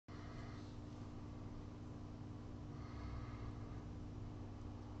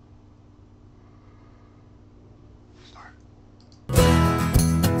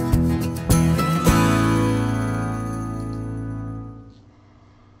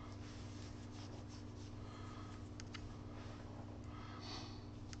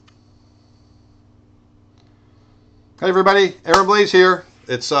Hey everybody, Aaron Blaise here.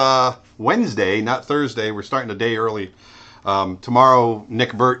 It's Wednesday, not Thursday. We're starting a day early. Tomorrow,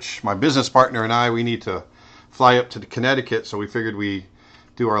 Nick Birch, my business partner, and I, we need to fly up to Connecticut, so we figured we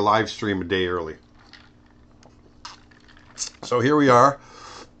do our live stream a day early. So here we are,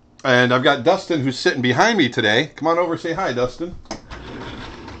 and I've got Dustin who's sitting behind me today. Come on over, say hi, Dustin.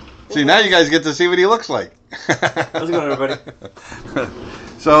 See, now you guys get to see what he looks like. How's it going, everybody?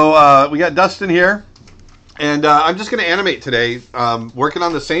 So we got Dustin here. And I'm just going to animate today, working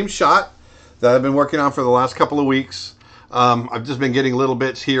on the same shot that I've been working on for the last couple of weeks. I've just been getting little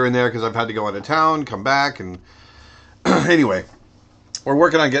bits here and there because I've had to go out of town, come back, and anyway, we're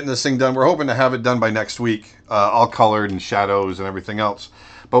working on getting this thing done. We're hoping to have it done by next week, all colored and shadows and everything else.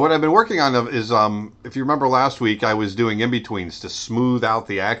 But what I've been working on is, if you remember last week, I was doing in-betweens to smooth out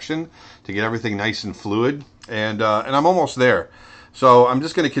the action, to get everything nice and fluid, and I'm almost there. So I'm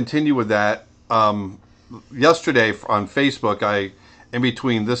just going to continue with that. Yesterday on Facebook, I in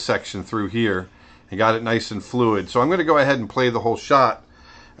between this section through here and got it nice and fluid. So I'm going to go ahead and play the whole shot,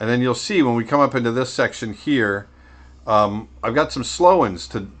 and then you'll see when we come up into this section here, I've got some slow-ins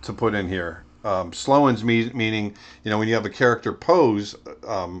to put in here. Slow-ins meaning, you know, when you have a character pose,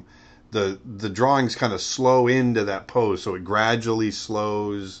 the drawings kind of slow into that pose, so it gradually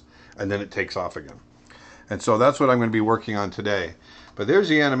slows and then it takes off again. And so that's what I'm going to be working on today. But there's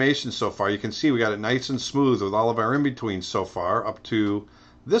the animation so far. You can see we got it nice and smooth with all of our in-betweens so far up to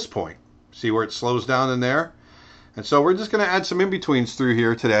this point. See where it slows down in there? And so we're just going to add some in-betweens through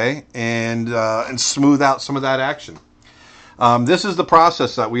here today and smooth out some of that action. This is the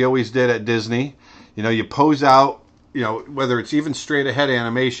process that we always did at Disney. You know, you pose out, you know, whether it's even straight ahead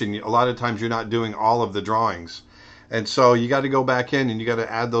animation, a lot of times you're not doing all of the drawings. And so you got to go back in and you got to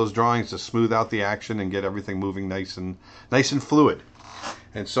add those drawings to smooth out the action and get everything moving nice and fluid.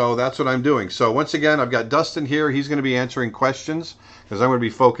 And so that's what I'm doing. So once again, I've got Dustin here. He's going to be answering questions because I'm going to be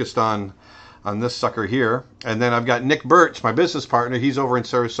focused on this sucker here. And then I've got Nick Birch, my business partner. He's over in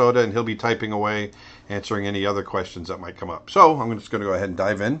Sarasota, and he'll be typing away, answering any other questions that might come up. So I'm just going to go ahead and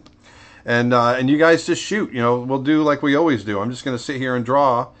dive in. And you guys just shoot. You know, we'll do like we always do. I'm just going to sit here and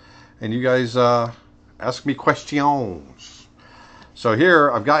draw, and you guys ask me questions. So here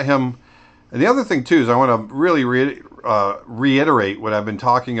I've got him. And the other thing, too, is I want to really reiterate what I've been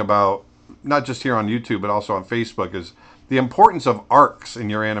talking about, not just here on YouTube, but also on Facebook, is the importance of arcs in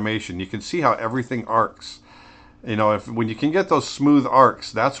your animation. You can see how everything arcs. You know, when you can get those smooth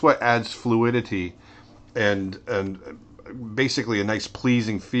arcs, that's what adds fluidity and basically a nice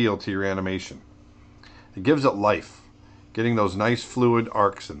pleasing feel to your animation. It gives it life, getting those nice fluid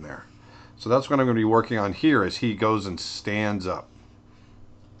arcs in there. So that's what I'm going to be working on here as he goes and stands up.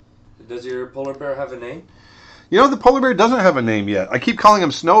 Does your polar bear have a name? You know, the polar bear doesn't have a name yet. I keep calling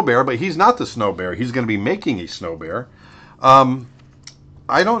him Snow Bear, but he's not the Snow Bear. He's going to be making a Snow Bear. I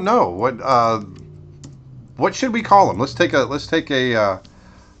don't know what should we call him. Let's take a.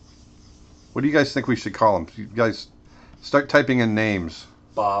 What do you guys think we should call him? You guys start typing in names.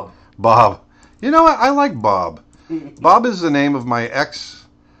 Bob. Bob. You know what? I like Bob. Bob is the name of my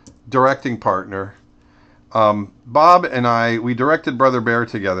ex-directing partner. Bob and we directed Brother Bear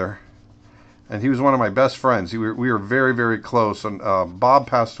together. And he was one of my best friends. We were very, very close. And Bob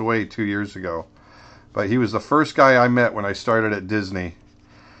passed away 2 years ago. But he was the first guy I met when I started at Disney.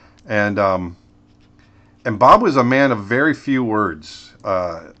 And Bob was a man of very few words.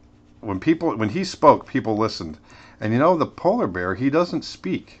 When he spoke, people listened. And you know, the polar bear, he doesn't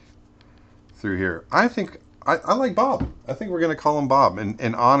speak through here. I think I like Bob. I think we're going to call him Bob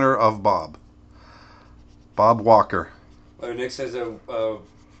in honor of Bob. Bob Walker. Nick says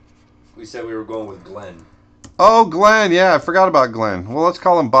we said we were going with Glenn. Oh, Glenn. Yeah, I forgot about Glenn. Well, let's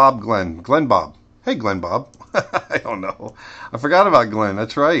call him Bob Glenn. Glenn Bob. Hey, Glenn Bob. I don't know. I forgot about Glenn.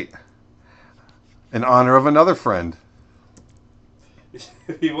 That's right. In honor of another friend.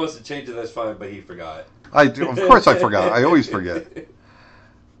 If he wants to change it, that's fine, but he forgot. Of course I forgot. I always forget.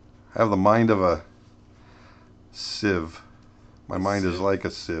 I have the mind of a sieve. My mind is like a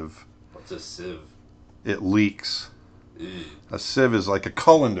sieve. What's a sieve? It leaks. Ew. A sieve is like a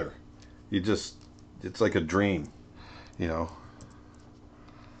colander. It's like a dream, you know.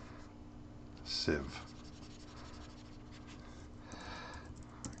 Sieve.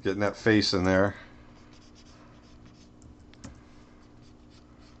 Getting that face in there.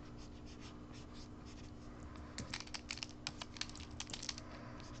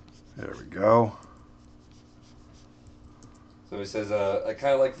 There we go. So he says, I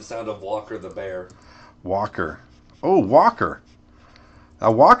kind of like the sound of Walker the bear. Walker. Oh, Walker. Now,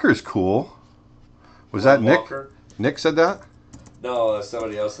 Walker's cool. Was that Nick? Walker? Nick said that? No,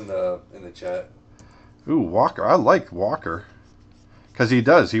 somebody else in the chat. Ooh, Walker. I like Walker because he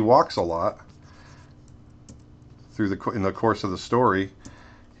does. He walks a lot through in the course of the story.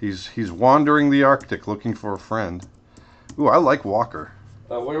 He's wandering the Arctic looking for a friend. Ooh, I like Walker.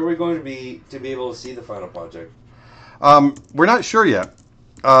 Where are we going to be able to see the final project? We're not sure yet.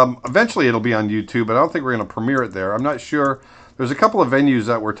 Eventually it'll be on YouTube, but I don't think we're going to premiere it there. I'm not sure. There's a couple of venues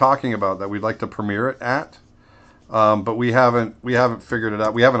that we're talking about that we'd like to premiere it at, but we haven't figured it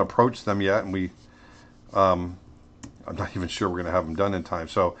out. We haven't approached them yet, and I'm not even sure we're going to have them done in time.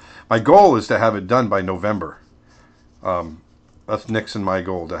 So my goal is to have it done by November. That's Nick's and my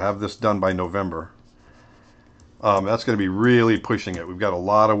goal, to have this done by November. That's going to be really pushing it. We've got a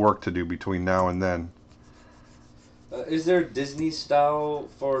lot of work to do between now and then. Is there Disney style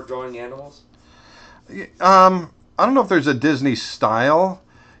for drawing animals? I don't know if there's a Disney style.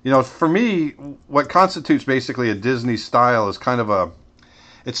 For me, what constitutes basically a Disney style is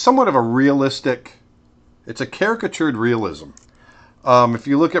it's somewhat of a realistic, it's a caricatured realism. If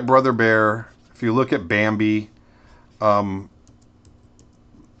you look at Brother Bear, if you look at Bambi,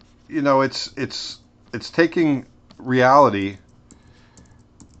 it's taking reality.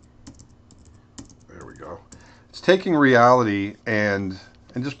 There we go. It's taking reality and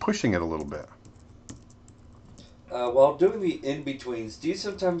just pushing it a little bit. While doing the in-betweens, do you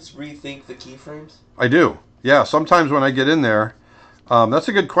sometimes rethink the keyframes? I do. Yeah, sometimes when I get in there, that's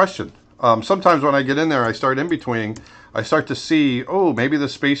a good question. Sometimes when I get in there, I start in-betweening, I start to see, oh, maybe the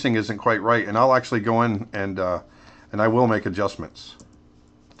spacing isn't quite right, and I'll actually go in and I will make adjustments.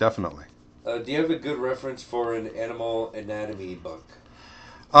 Definitely. Do you have a good reference for an animal anatomy book?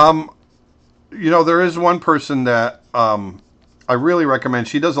 There is one person that I really recommend.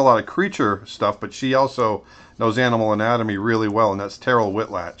 She does a lot of creature stuff, but she also knows animal anatomy really well, and that's Terrell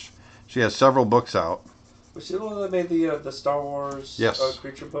Whitlatch. She has several books out. Was she the one that made the Star Wars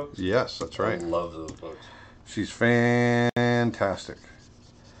creature books? Yes, that's right. I love those books. She's fantastic.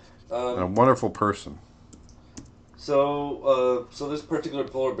 And a wonderful person. So this particular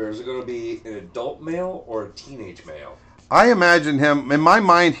polar bear, is it going to be an adult male or a teenage male? I imagine him, in my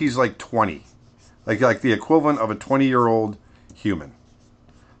mind, he's like 20. Like the equivalent of a 20-year-old human.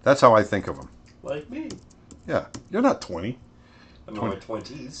 That's how I think of him. Like me. Yeah. You're not 20. I'm in my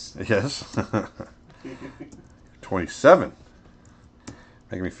 20s. Yes. 27.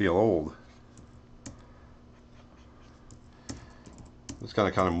 Making me feel old. Just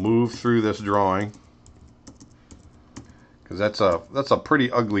gonna kind of move through this drawing. Because that's a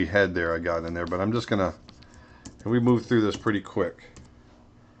pretty ugly head there I got in there, but I'm just gonna, we move through this pretty quick.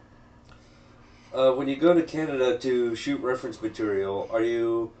 When you go to Canada to shoot reference material, are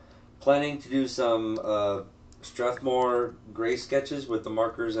you planning to do some Strathmore gray sketches with the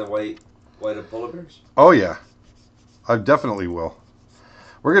markers and white of polar bears? Oh yeah, I definitely will.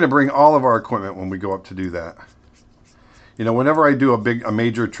 We're gonna bring all of our equipment when we go up to do that. Whenever I do a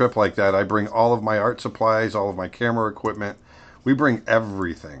major trip like that, I bring all of my art supplies, all of my camera equipment. We bring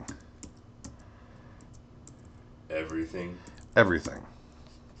everything. Everything? Everything.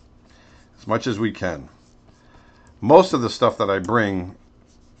 As much as we can. Most of the stuff that I bring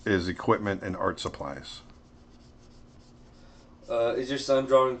is equipment and art supplies. Is your son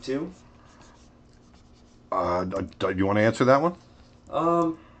drawing too? Do you want to answer that one?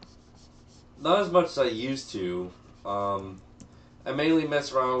 Not as much as I used to. I mainly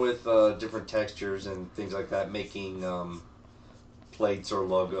mess around with different textures and things like that, making plates or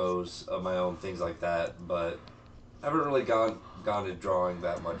logos of my own, things like that. But I haven't really gone to drawing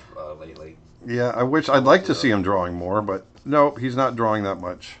that much lately. Yeah, I'd like to see him drawing more, but no, he's not drawing that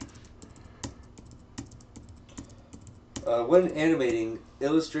much. When animating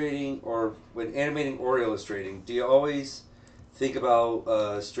or illustrating, do you always think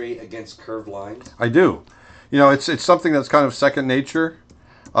about straight against curved lines? I do. It's something that's kind of second nature.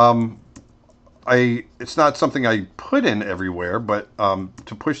 It's not something I put in everywhere, but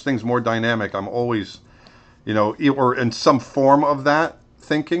to push things more dynamic, I'm always, or in some form of that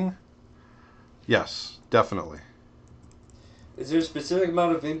thinking. Yes, definitely. Is there a specific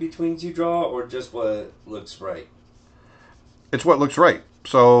amount of in-betweens you draw, or just what looks right? It's what looks right.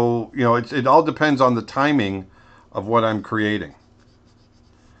 So, it all depends on the timing of what I'm creating.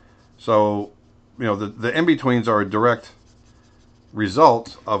 So, the in-betweens are a direct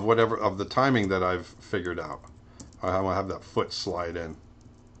result of the timing that I've figured out. I want to have that foot slide in.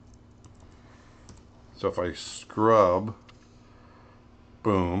 So if I scrub,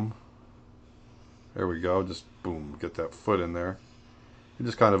 boom, there we go, just boom, get that foot in there. It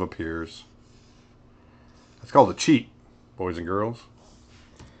just kind of appears. It's called a cheat, boys and girls.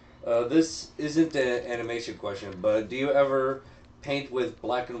 This isn't an animation question, but do you ever paint with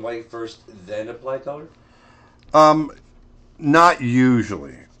black and white first, then apply color? Not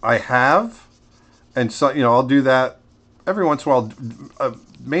usually. I have, and so I'll do that every once in a while.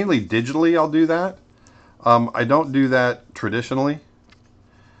 Mainly digitally, I'll do that. I don't do that traditionally.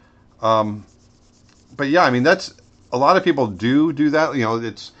 But yeah, I mean that's a lot of people do that.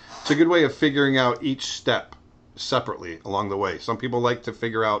 It's a good way of figuring out each step separately along the way. Some people like to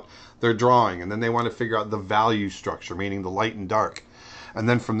figure out their drawing, and then they want to figure out the value structure, meaning the light and dark. And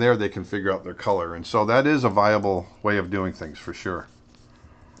then from there, they can figure out their color. And so that is a viable way of doing things for sure.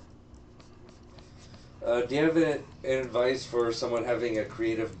 Do you have an advice for someone having a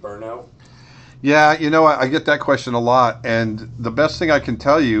creative burnout? Yeah, I get that question a lot. And the best thing I can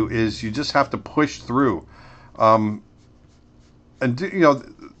tell you is you just have to push through. And,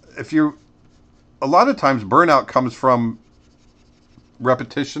 if you, a lot of times burnout comes from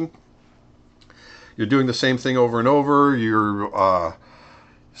repetition. You're doing the same thing over and over.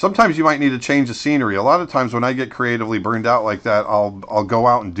 Sometimes you might need to change the scenery. A lot of times when I get creatively burned out like that, I'll go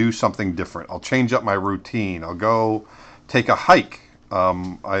out and do something different. I'll change up my routine. I'll go take a hike.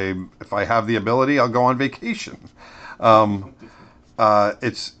 If I have the ability, I'll go on vacation.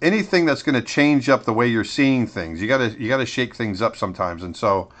 It's anything that's going to change up the way you're seeing things. You gotta shake things up sometimes. And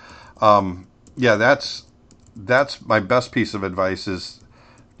so, yeah, that's my best piece of advice is,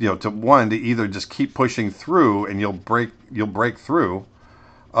 to either just keep pushing through and you'll break through.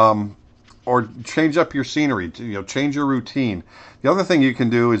 Or change up your scenery, change your routine. The other thing you can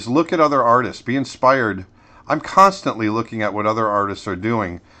do is look at other artists, be inspired. I'm constantly looking at what other artists are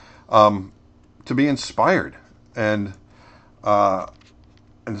doing, to be inspired and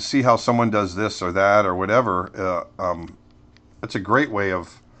see how someone does this or that or whatever. It's a great way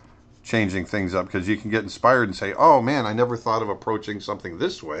of changing things up because you can get inspired and say, oh man, I never thought of approaching something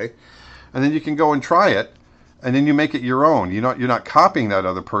this way. And then you can go and try it. And then you make it your own. You're not copying that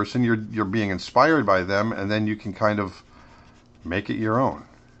other person. You're being inspired by them, and then you can kind of make it your own.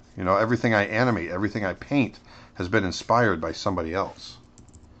 Everything I animate, everything I paint, has been inspired by somebody else.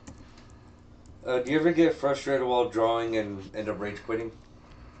 Do you ever get frustrated while drawing and end up rage quitting?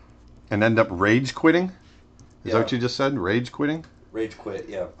 And end up rage quitting? Is that what you just said? Rage quitting? Rage quit,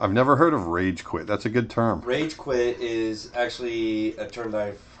 yeah. I've never heard of rage quit. That's a good term. Rage quit is actually a term that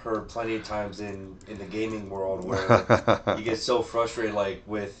I've heard plenty of times in the gaming world where you get so frustrated, like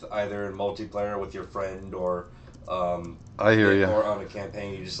with either in multiplayer with your friend or I hear you. Or on a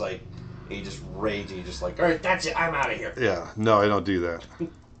campaign, you just rage and you just like, all right, that's it, I'm out of here. Yeah, no, I don't do that.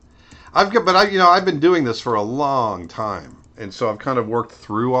 I've been doing this for a long time, and so I've kind of worked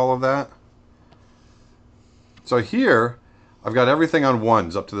through all of that. So here, I've got everything on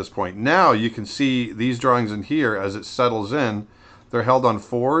ones up to this point. Now you can see these drawings in here as it settles in. They're held on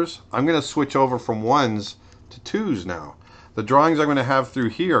fours. I'm going to switch over from ones to twos now. The drawings I'm going to have through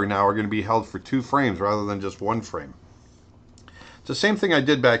here now are going to be held for 2 frames rather than just 1 frame. It's the same thing I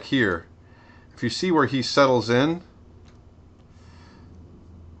did back here. If you see where he settles in,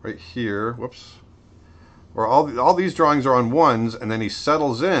 right here, whoops, where all these drawings are on ones, and then he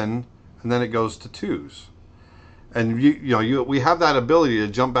settles in, and then it goes to twos. And we have that ability to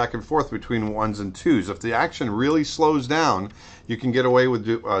jump back and forth between ones and twos. If the action really slows down, you can get away with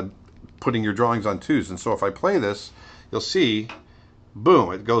putting your drawings on twos. And so if I play this, you'll see,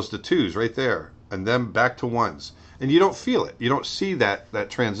 boom, it goes to twos right there, and then back to ones. And you don't feel it. You don't see that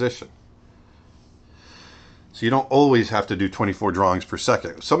transition. So you don't always have to do 24 drawings per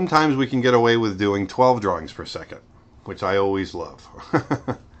second. Sometimes we can get away with doing 12 drawings per second, which I always love.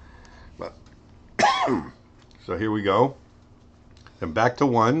 But so here we go. Then back to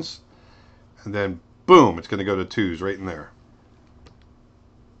ones, and then boom, it's going to go to twos right in there.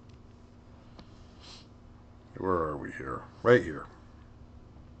 Where are we here? Right here.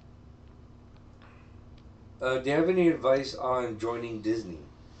 Do you have any advice on joining Disney?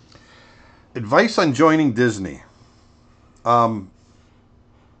 Advice on joining Disney. Well,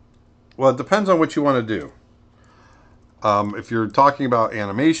 it depends on what you want to do. If you're talking about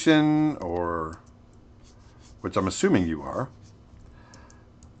animation, or which I'm assuming you are,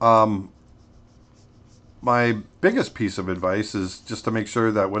 my biggest piece of advice is just to make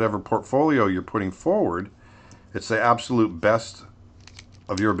sure that whatever portfolio you're putting forward, it's the absolute best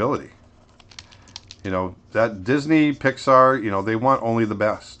of your ability. That Disney, Pixar, they want only the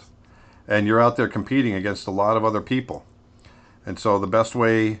best. And you're out there competing against a lot of other people. And so the best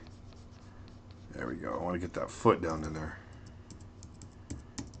way, there we go, I want to get that foot down in there.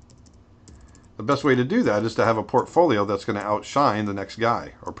 The best way to do that is to have a portfolio that's going to outshine the next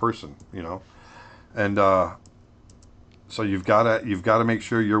guy or person, And so you've got to make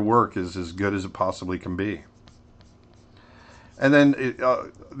sure your work is as good as it possibly can be. And then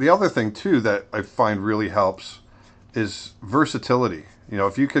the other thing too that I find really helps is versatility. You know,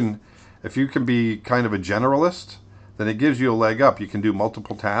 if you can be kind of a generalist, then it gives you a leg up. You can do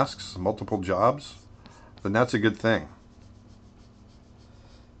multiple tasks, multiple jobs, then that's a good thing.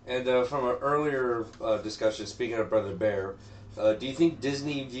 And from an earlier discussion, speaking of Brother Bear, do you think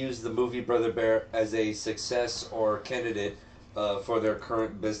Disney views the movie Brother Bear as a success or candidate for their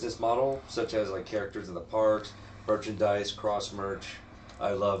current business model, such as like characters in the parks, merchandise, cross merch?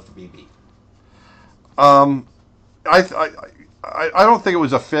 I love BB. Um, I, I I don't think it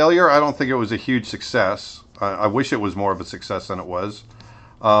was a failure. I don't think it was a huge success. I wish it was more of a success than it was.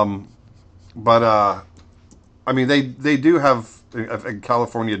 Um, but I mean, they do have a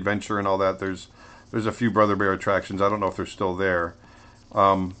California Adventure and all that. There's a few Brother Bear attractions. I don't know if they're still there,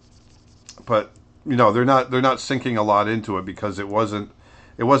 but you know they're not sinking a lot into it because it wasn't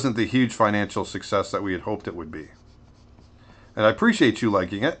the huge financial success that we had hoped it would be. And I appreciate you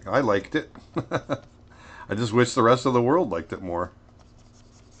liking it. I liked it. I just wish the rest of the world liked it more.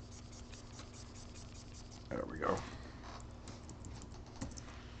 There we go.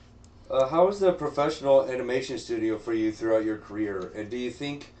 How was the professional animation studio for you throughout your career? And do you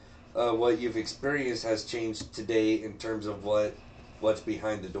think what you've experienced has changed today in terms of what's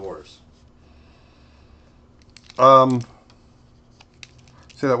behind the doors?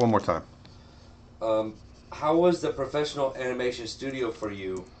 Say that one more time. How was the professional animation studio for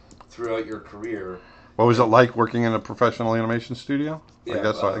you throughout your career? What was it like working in a professional animation studio? Yeah, I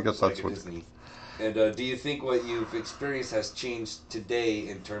guess like that's at what. Disney. And do you think what you've experienced has changed today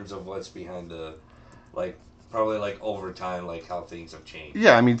in terms of what's behind the, like, probably like over time, like how things have changed?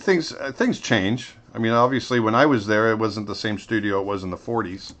 Yeah, I mean things change. I mean, obviously, when I was there, it wasn't the same studio it was in the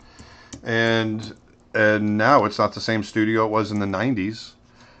 '40s, and now it's not the same studio it was in the '90s.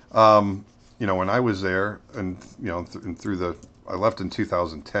 You know, when I was there, and you know, I left in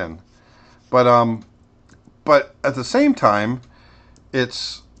 2010, but at the same time, I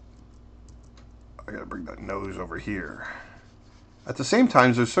gotta bring that nose over here. At the same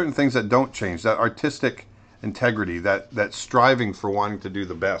time, there's certain things that don't change. That artistic integrity, that striving for wanting to do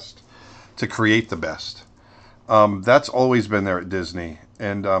the best, to create the best. That's always been there at Disney,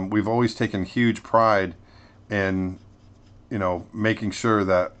 and we've always taken huge pride in, you know, making sure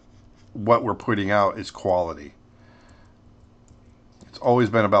that what we're putting out is quality. It's always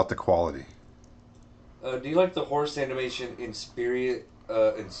been about the quality. Do you like the horse animation in Spirit?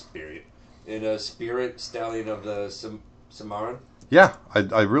 Spirit Stallion of the Cimarron? Yeah,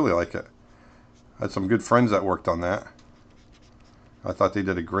 I really like it. I had some good friends that worked on that. I thought they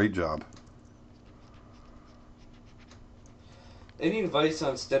did a great job. Any advice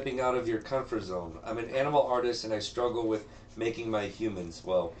on stepping out of your comfort zone? I'm an animal artist and I struggle with making my humans,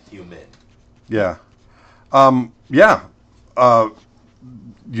 well, human. Yeah. Yeah.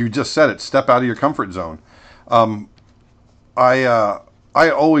 You just said it. Step out of your comfort zone. I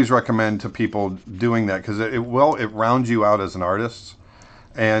always recommend to people doing that because it rounds you out as an artist,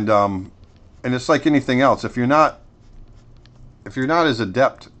 and it's like anything else. If you're not as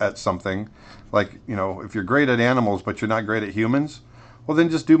adept at something, like, you know, if you're great at animals but you're not great at humans, well then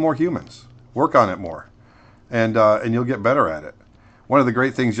just do more humans. Work on it more, and you'll get better at it. One of the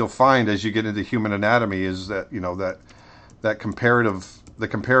great things you'll find as you get into human anatomy is that, you know, that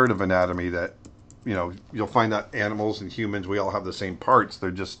comparative anatomy, that, you know, you'll find that animals and humans, we all have the same parts. They're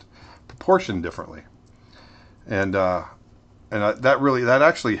just proportioned differently, and that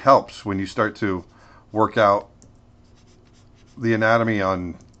actually helps when you start to work out the anatomy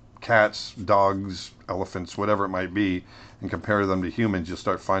on cats, dogs, elephants, whatever it might be, and compare them to humans. You'll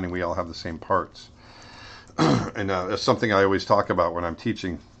start finding we all have the same parts, and that's something I always talk about when I'm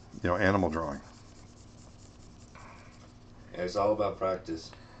teaching, you know, animal drawing. Yeah, it's all about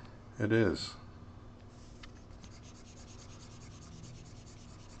practice. It is.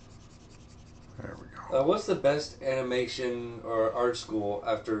 There we go. What's the best animation or art school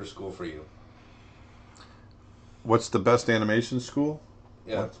after school for you? What's the best animation school?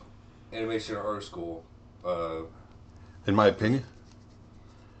 Yeah, What? animation or art school. In my opinion.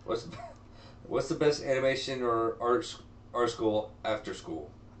 What's the best animation or art school after school?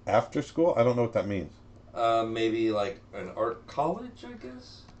 After school? I don't know what that means. Maybe like an art college, I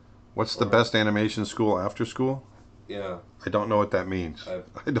guess. What's the best animation school after school? Yeah. I don't know what that means. I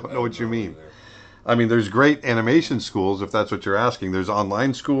don't know what you mean. Either. I mean, there's great animation schools, if that's what you're asking. There's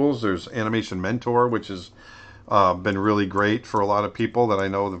online schools. There's Animation Mentor, which has been really great for a lot of people that I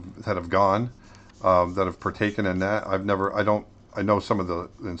know that have gone, that have partaken in that. I know some of the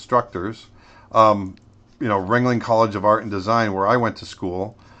instructors. You know, Ringling College of Art and Design, where I went to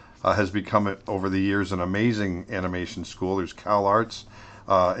school, has become over the years an amazing animation school. There's Cal Arts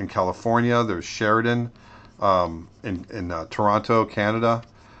in California. There's Sheridan in Toronto, Canada.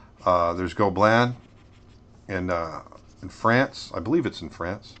 There's Gobelin in France. I believe it's in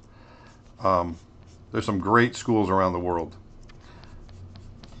France. There's some great schools around the world.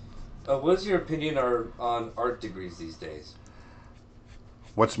 What's your opinion on art degrees these days?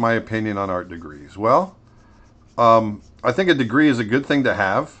 What's my opinion on art degrees? Well, I think a degree is a good thing to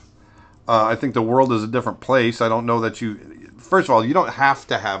have. I think the world is a different place. I don't know that first of all, you don't have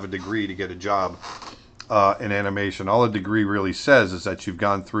to have a degree to get a job in animation. All a degree really says is that you've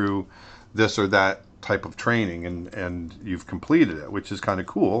gone through this or that type of training and you've completed it, which is kind of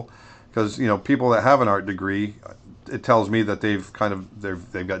cool because, people that have an art degree, it tells me that they've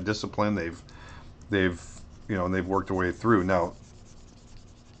got discipline. They've worked their way through. Now,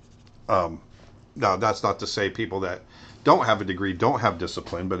 that's not to say people that don't have a degree don't have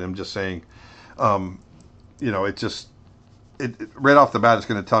discipline, but I'm just saying, it right off the bat, it's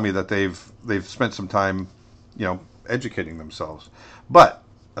going to tell me that they've spent some time, educating themselves. But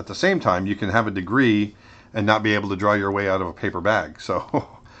at the same time, you can have a degree and not be able to draw your way out of a paper bag. So,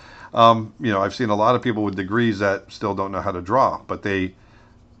 I've seen a lot of people with degrees that still don't know how to draw, but they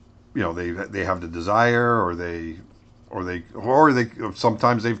have the desire, or they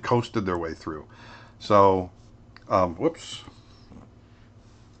sometimes they've coasted their way through. So, whoops.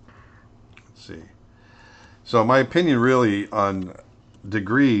 Let's see. So my opinion really on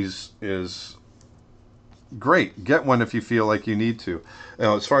degrees is great. Get one if you feel like you need to.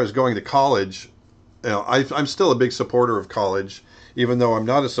 As far as going to college, I'm still a big supporter of college, even though I'm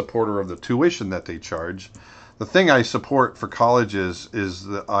not a supporter of the tuition that they charge. The thing I support for college is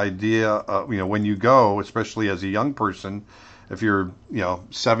the idea, when you go, especially as a young person, if you're,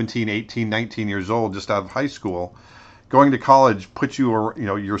 17, 18, 19 years old, just out of high school, going to college puts you,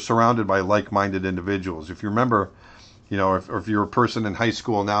 you're surrounded by like-minded individuals. If you remember, if you're a person in high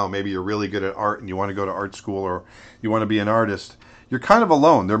school now, maybe you're really good at art and you want to go to art school or you want to be an artist, you're kind of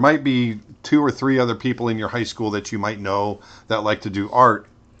alone. There might be 2 or 3 other people in your high school that you might know that like to do art,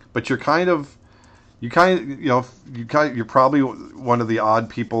 but you're probably one of the odd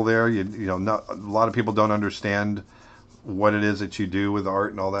people there. Not a lot of people don't understand what it is that you do with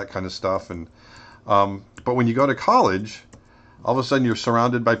art and all that kind of stuff. And but when you go to college, all of a sudden you're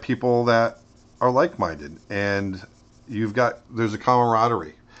surrounded by people that are like-minded, and there's a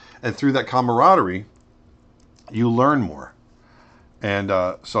camaraderie, and through that camaraderie, you learn more. And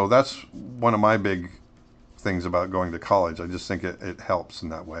so that's one of my big things about going to college. I just think it helps in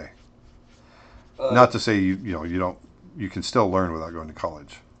that way. Not to say you can still learn without going to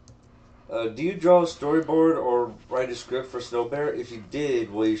college. Do you draw a storyboard or write a script for Snow Bear? If you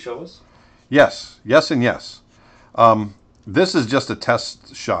did, will you show us? Yes, and yes. This is just a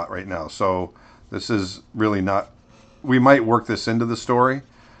test shot right now, so this is really not. We might work this into the story,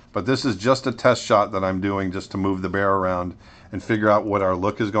 but this is just a test shot that I'm doing just to move the bear around and figure out what our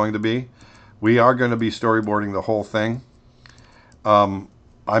look is going to be. We are going to be storyboarding the whole thing. I'm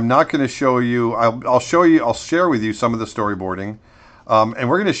not going to show you. I'll share with you some of the storyboarding, and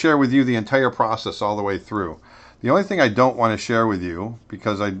we're going to share with you the entire process all the way through. The only thing I don't want to share with you,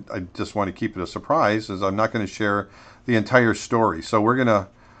 because I just want to keep it a surprise, is I'm not going to share the entire story. So we're gonna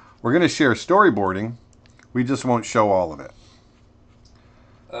share storyboarding. We just won't show all of it.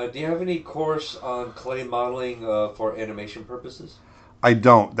 Do you have any course on clay modeling for animation purposes? I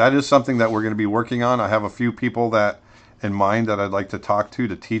don't. That is something that we're going to be working on. I have a few people in mind that I'd like to talk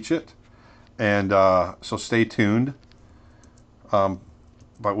to teach it, and so stay tuned. But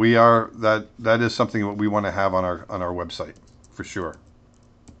that is something that we want to have on our website for sure.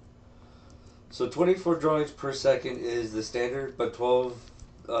 So 24 drawings per second is the standard, but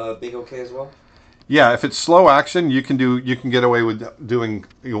 12 being okay as well? Yeah, if it's slow action, you can get away with doing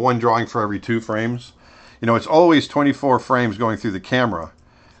one drawing for every 2 frames. It's always 24 frames going through the camera,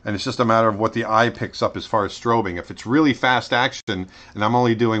 and it's just a matter of what the eye picks up as far as strobing. If it's really fast action and I'm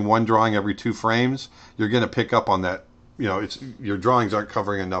only doing one drawing every 2 frames, you're going to pick up on that. Your drawings aren't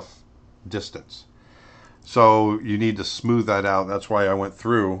covering enough distance. So you need to smooth that out. That's why I went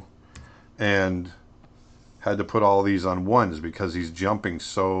through and had to put all these on 1s, because he's jumping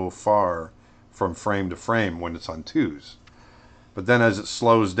so far from frame to frame when it's on 2s. But then as it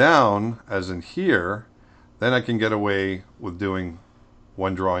slows down, as in here, then I can get away with doing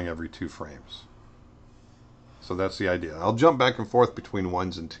one drawing every 2 frames. So that's the idea. I'll jump back and forth between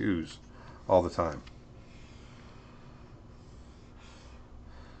 1s and 2s all the time.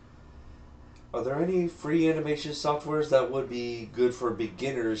 Are there any free animation softwares that would be good for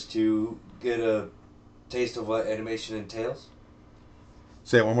beginners to get a taste of what animation entails?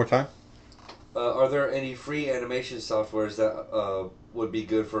 Say it one more time. Are there any free animation softwares that would be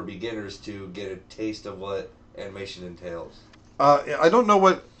good for beginners to get a taste of what animation entails? I don't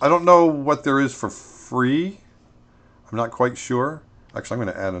know what there is for free. I'm not quite sure. Actually, I'm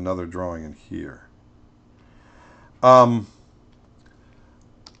going to add another drawing in here. Um,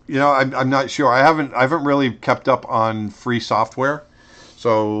 I'm not sure. I haven't really kept up on free software,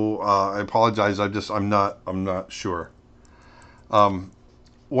 so I apologize. I'm not sure. Um,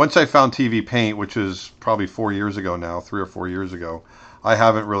 Once I found TV Paint, which is probably 4 years ago now, 3 or 4 years ago, I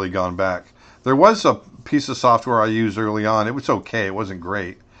haven't really gone back. There was a piece of software I used early on. It was okay. It wasn't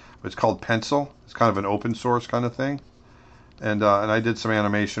great. But it's called Pencil. It's kind of an open source kind of thing, and I did some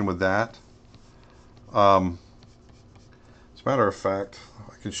animation with that. Um, as a matter of fact,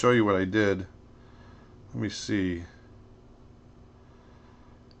 I can show you what I did. Let me see.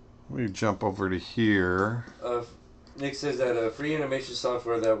 Let me jump over to here. Nick says that a free animation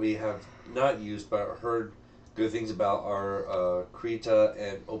software that we have not used but heard good things about are Krita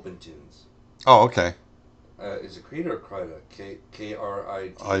and OpenTunes. Oh, okay. Is it Krita or Krita?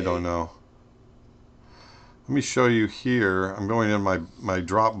 Krita. I don't know. Let me show you here. I'm going in my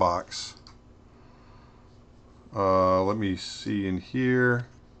Dropbox. Let me see in here.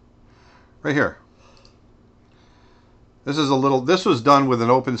 Right here. This was done with an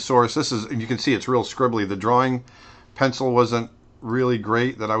open source. You can see it's real scribbly. The drawing pencil wasn't really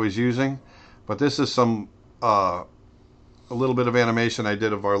great that I was using, but this is a little bit of animation I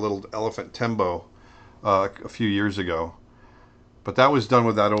did of our little elephant Tembo a few years ago. But that was done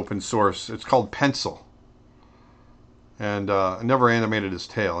with that open source. It's called Pencil. And I never animated his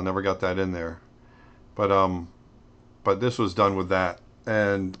tail. I never got that in there. But this was done with that,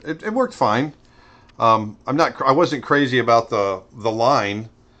 and it worked fine. I wasn't crazy about the line,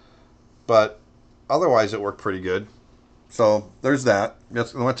 but otherwise it worked pretty good. So there's that.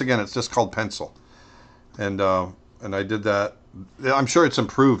 Once again, it's just called Pencil, and I did that. I'm sure it's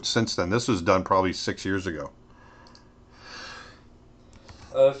improved since then. This was done probably 6 years ago.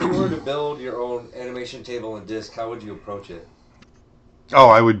 If you were to build your own animation table and disc, how would you approach it? Oh,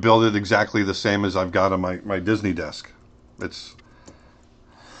 I would build it exactly the same as I've got on my Disney desk. It's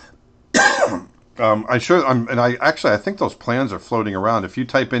I think those plans are floating around. If you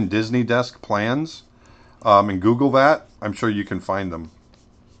type in Disney desk plans and Google that, I'm sure you can find them.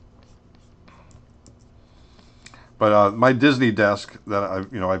 But my Disney desk that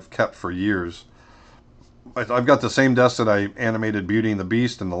I've kept for years. I've got the same desk that I animated Beauty and the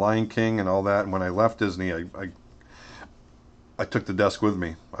Beast and The Lion King and all that. And when I left Disney, I took the desk with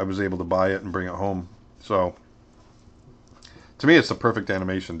me. I was able to buy it and bring it home. So to me, it's the perfect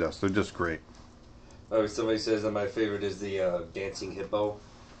animation desk. They're just great. Somebody says that my favorite is the dancing hippo,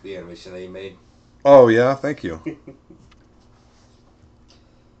 the animation that you made. Oh yeah, thank you.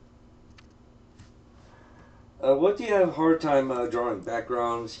 What do you have a hard time drawing?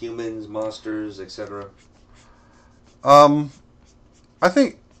 Backgrounds, humans, monsters, etc.? I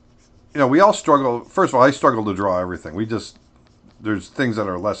think we all struggle. First of all, I struggle to draw everything. There's things that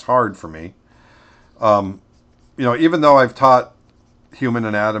are less hard for me. Even though I've taught human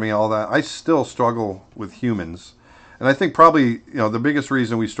anatomy, all that, I still struggle with humans. And I think probably, the biggest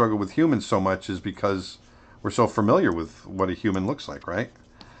reason we struggle with humans so much is because we're so familiar with what a human looks like, right?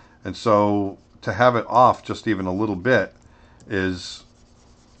 And so to have it off just even a little bit it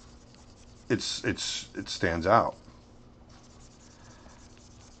stands out.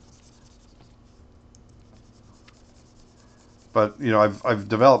 But I've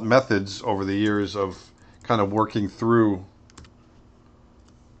developed methods over the years of kind of working through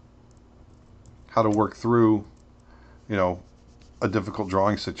how to work through a difficult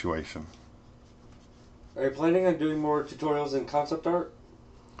drawing situation. Are you planning on doing more tutorials in concept art?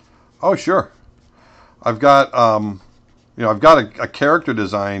 Oh, sure. I've got a character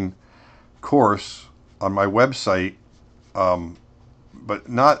design course on my website, but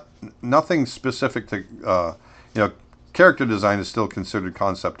nothing specific to character design is still considered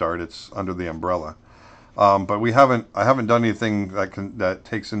concept art. It's under the umbrella, but I haven't done anything that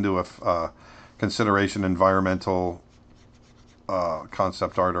takes into a consideration environmental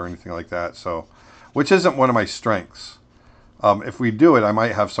concept art or anything like that. So, which isn't one of my strengths. If we do it, I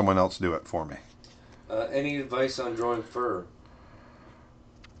might have someone else do it for me. Any advice on drawing fur?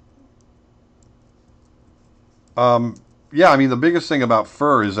 Yeah, I mean, the biggest thing about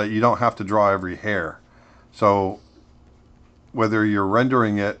fur is that you don't have to draw every hair. So whether you're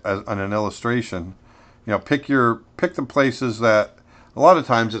rendering it on an illustration, pick the places that a lot of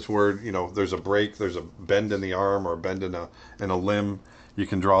times it's where there's a break, there's a bend in the arm or a bend in a limb. You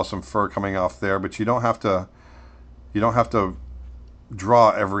can draw some fur coming off there, but you don't have to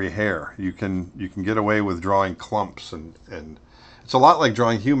draw every hair. You can get away with drawing clumps, and it's a lot like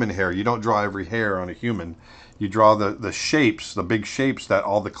drawing human hair. You don't draw every hair on a human. You draw the shapes, the big shapes that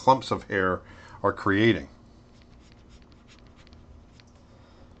all the clumps of hair are creating.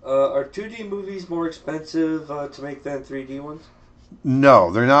 Are 2D movies more expensive to make than 3D ones?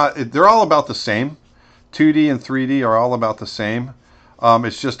 No, they're not. They're all about the same. 2D and 3D are all about the same.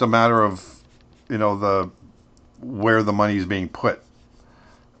 It's just a matter of, the where the money is being put,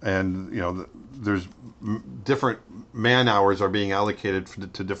 and there's different man hours are being allocated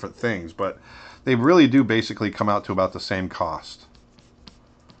to different things, but they really do basically come out to about the same cost.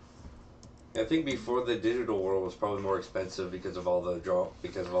 I think before the digital world was probably more expensive because of all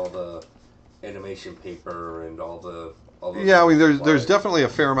the animation paper and all the Yeah, I mean, there's definitely a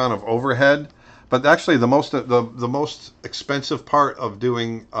fair amount of overhead, but actually the most expensive part of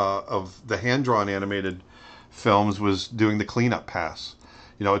doing of the hand drawn animated films was doing the cleanup pass.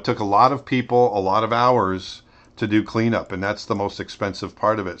 It took a lot of people, a lot of hours to do cleanup, and that's the most expensive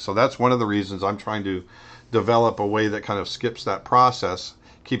part of it. So that's one of the reasons I'm trying to develop a way that kind of skips that process,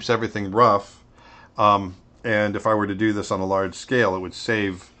 keeps everything rough. And if I were to do this on a large scale, it would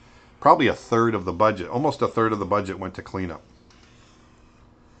save probably a third of the budget. Almost a third of the budget went to cleanup.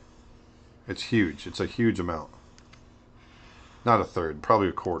 It's huge. It's a huge amount. Not a third, probably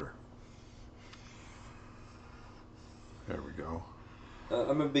a quarter. There we go.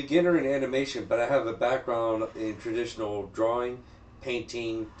 I'm a beginner in animation, but I have a background in traditional drawing,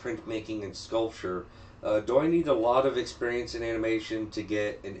 painting, printmaking, and sculpture. Do I need a lot of experience in animation to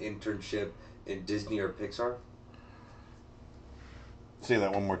get an internship in Disney or Pixar? Say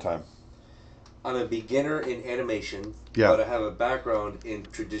that one more time. I'm a beginner in animation, Yeah. but I have a background in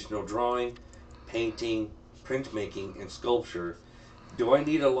traditional drawing, painting, printmaking, and sculpture. Do I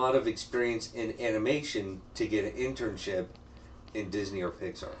need a lot of experience in animation to get an internship in Disney or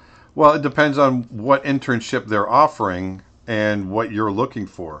Pixar? Well, it depends on what internship they're offering and what you're looking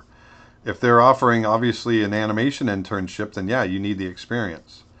for. If they're offering, obviously, an animation internship, then yeah, you need the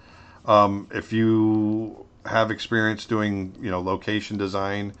experience. If you have experience doing, location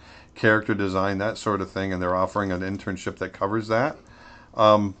design, character design, that sort of thing, and they're offering an internship that covers that,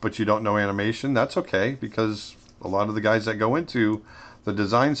 but you don't know animation, that's okay, because a lot of the guys that go into the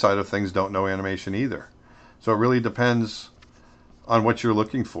design side of things don't know animation either. So it really depends on what you're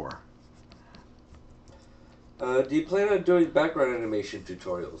looking for. Do you plan on doing background animation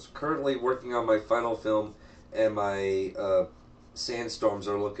tutorials? Currently working on my final film, and my sandstorms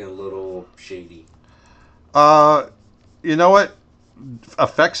are looking a little shady. You know what?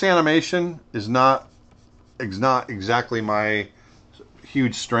 Effects animation is not exactly my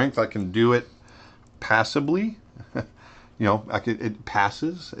huge strength. I can do it passably. It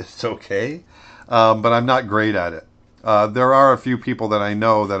passes. It's okay, but I'm not great at it. There are a few people that I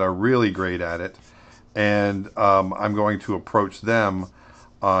know that are really great at it, and I'm going to approach them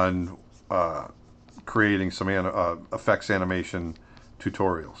on creating some effects animation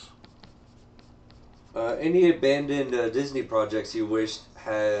tutorials. Any abandoned Disney projects you wished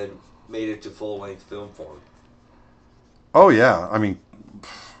had made it to full-length film form? Oh yeah, I mean,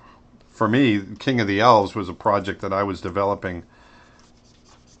 for me, King of the Elves was a project that I was developing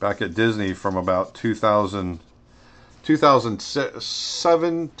back at Disney from about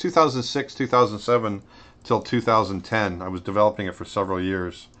 2007, 2007 till 2010. I was developing it for several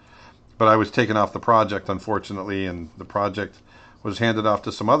years, but I was taken off the project, unfortunately, and the project was handed off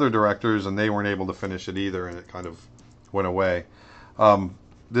to some other directors, and they weren't able to finish it either, and it kind of went away.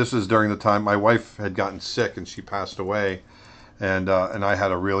 This is during the time my wife had gotten sick and she passed away, and I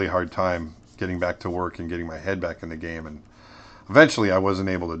had a really hard time getting back to work and getting my head back in the game, and eventually I wasn't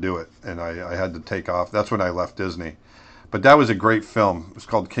able to do it, and I had to take off. That's when I left Disney. But that was a great film. It was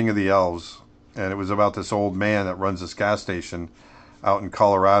called King of the Elves, and it was about this old man that runs this gas station out in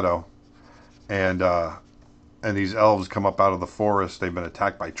Colorado, and these elves come up out of the forest. They've been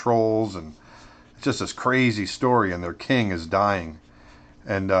attacked by trolls, and it's just this crazy story, and their king is dying,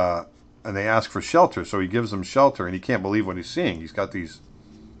 and they ask for shelter, so he gives them shelter, and he can't believe what he's seeing. He's got these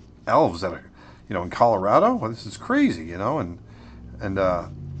elves that are, in Colorado. Well, this is crazy, and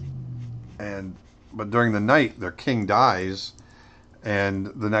but during the night, their king dies, and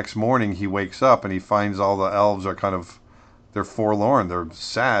the next morning he wakes up and he finds all the elves are they're forlorn, they're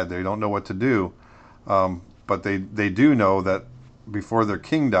sad, they don't know what to do. But they do know that before their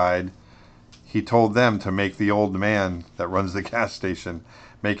king died, he told them to make the old man that runs the gas station,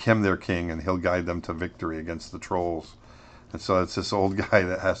 make him their king, and he'll guide them to victory against the trolls. And so it's this old guy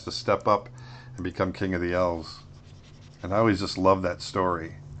that has to step up and become king of the elves. And I always just love that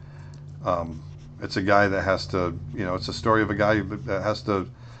story. it's a guy that has to, it's a story of a guy that has to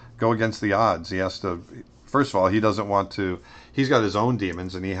go against the odds. He has to, first of all, he doesn't want to, he's got his own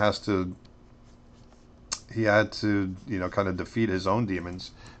demons, and he had to, kind of defeat his own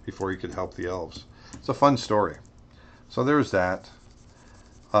demons before he could help the elves. It's a fun story. So there's that.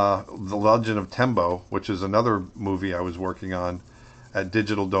 The Legend of Tembo, which is another movie I was working on at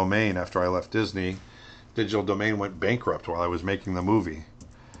Digital Domain after I left Disney. Digital Domain went bankrupt while I was making the movie.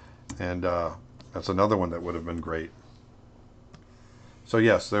 And that's another one that would have been great. So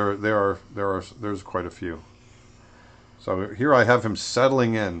yes, there's quite a few. So here I have him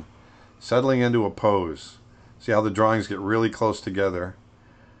settling into a pose. See how the drawings get really close together.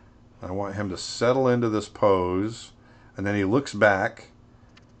 I want him to settle into this pose, and then he looks back,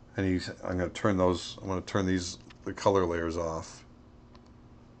 and I'm going to turn the color layers off,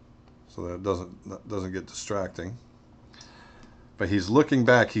 so that it doesn't get distracting. But he's looking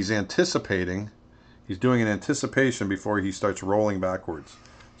back. He's anticipating. He's doing an anticipation before he starts rolling backwards.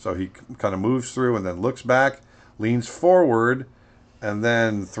 So he kind of moves through and then looks back, leans forward, and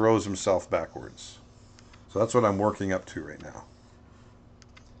then throws himself backwards. So that's what I'm working up to right now.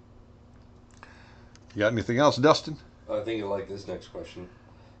 You got anything else, Dustin? I think you'll like this next question.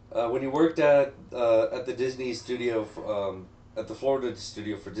 When you worked at the Disney studio, at the Florida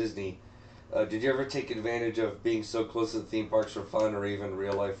studio for Disney, did you ever take advantage of being so close to the theme parks for fun or even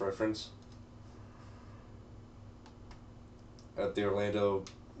real life reference? At the Orlando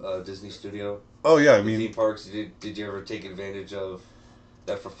Disney studio? Oh yeah, I mean theme parks. Did you ever take advantage of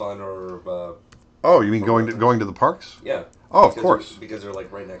that for fun or? Oh, you mean going to the parks? Yeah. Oh, of course. Because they're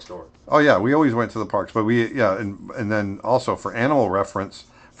like right next door. Oh yeah, we always went to the parks, but and then also for animal reference.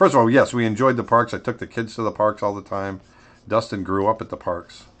 First of all, yes, we enjoyed the parks. I took the kids to the parks all the time. Dustin grew up at the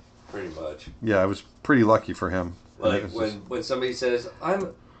parks. Pretty much. Yeah, I was pretty lucky for him. Like when somebody says,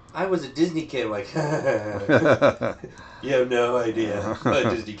 I was a Disney kid, I'm like, you have no idea what a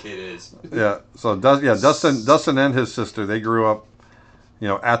Disney kid is. Yeah. So Dustin and his sister, they grew up,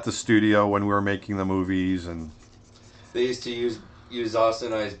 at the studio when we were making the movies, and they used to use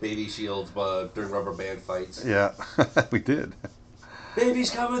Austin and I as baby shields during rubber band fights. Yeah, we did. Baby's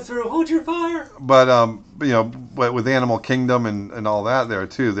coming through. Hold your fire. But but with Animal Kingdom and all that there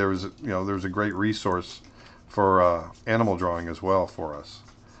too, there was a great resource for animal drawing as well for us.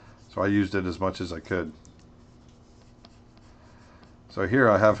 So I used it as much as I could. So here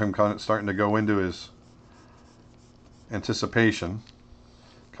I have him kind of starting to go into his anticipation,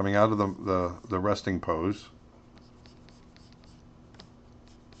 coming out of the resting pose.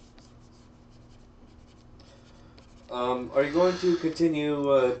 Are you going to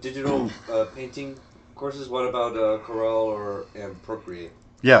continue digital painting courses? What about Corel and Procreate?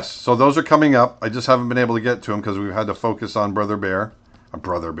 Yes, so those are coming up. I just haven't been able to get to them because we've had to focus on Brother Bear.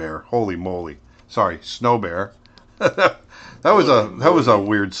 Brother Bear, holy moly! Sorry, Snow Bear. that was a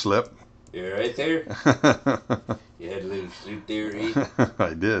weird slip. You're right there. You had a little slip there, eh?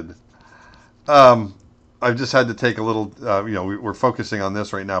 I did. I've just had to take a little, we're focusing on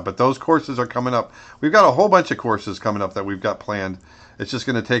this right now, but those courses are coming up. We've got a whole bunch of courses coming up that we've got planned. It's just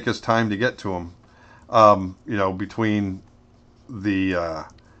going to take us time to get to them. Between the,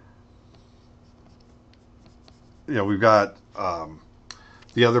 we've got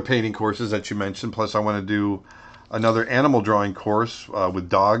the other painting courses that you mentioned, plus I want to do another animal drawing course with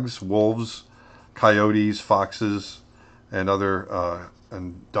dogs, wolves, coyotes, foxes, and other,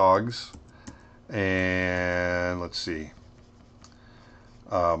 and dogs. And let's see.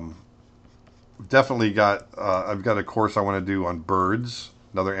 Definitely got. I've got a course I want to do on birds.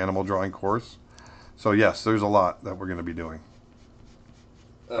 Another animal drawing course. So yes, there's a lot that we're going to be doing.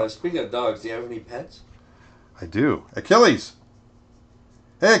 Speaking of dogs, do you have any pets? I do. Achilles.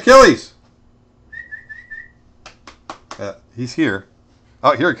 Hey, Achilles. He's here.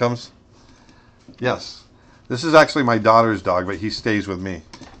 Oh, here it comes. Yes, this is actually my daughter's dog, but he stays with me.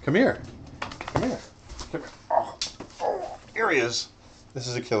 Come here. Come here. Come here. Oh, here he is. This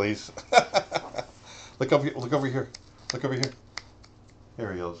is Achilles. Look over here. Look over here. Look over here.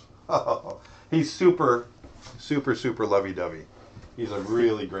 Here he is. Oh, he's super lovey-dovey. He's a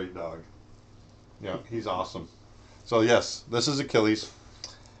really great dog. Yeah, he's awesome. So yes, this is Achilles.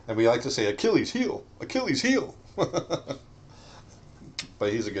 And we like to say Achilles heel. Achilles heel. But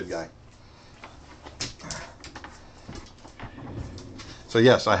he's a good guy. So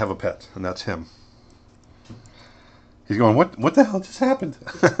yes, I have a pet, and that's him. He's going, what the hell just happened?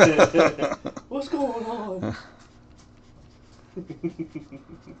 What's going on?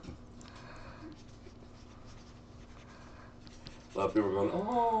 A lot of people are going,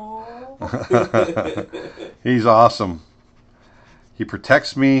 oh. He's awesome. He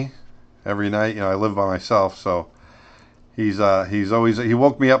protects me every night. I live by myself, so he's always, he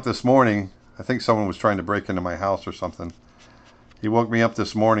woke me up this morning. I think someone was trying to break into my house or something. He woke me up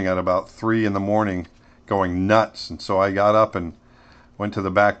this morning at about 3 in the morning, going nuts, and so I got up and went to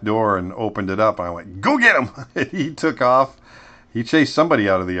the back door and opened it up. And I went, "Go get him!" He took off. He chased somebody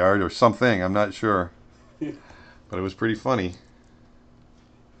out of the yard or something. I'm not sure, but it was pretty funny.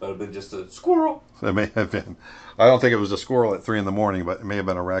 Might have been just a squirrel. It may have been. I don't think it was a squirrel at 3 in the morning, but it may have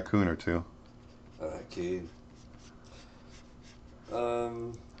been a raccoon or two. Kid.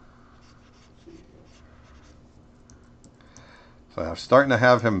 So I'm starting to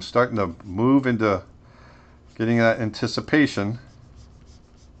have him starting to move into getting that anticipation.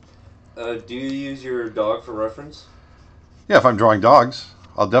 Do you use your dog for reference? Yeah, if I'm drawing dogs,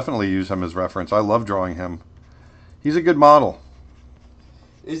 I'll definitely use him as reference. I love drawing him. He's a good model.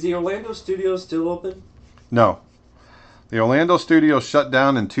 Is the Orlando studio still open? No. The Orlando studio shut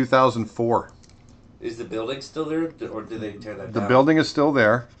down in 2004. Is the building still there, or did they tear that down? The building is still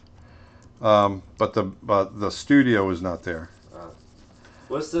there, but the studio is not there.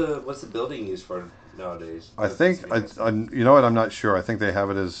 What's the building used for nowadays? I think you know what? I'm not sure. I think they have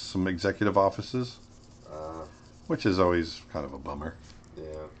it as some executive offices, which is always kind of a bummer. Yeah.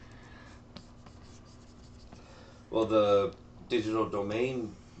 Well, the digital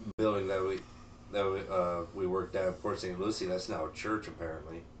domain building that we worked at Port St. Lucie, that's now a church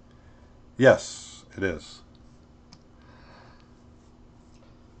apparently. Yes, it is.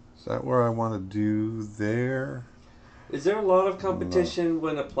 Is that where I want to do there? Is there a lot of competition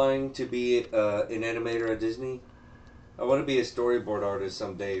when applying to be an animator at Disney? I want to be a storyboard artist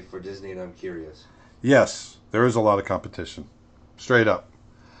someday for Disney, and I'm curious. Yes, there is a lot of competition. Straight up,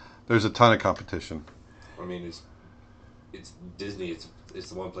 there's a ton of competition. I mean, it's Disney. It's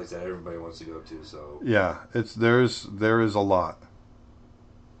the one place that everybody wants to go to. So yeah, there is a lot.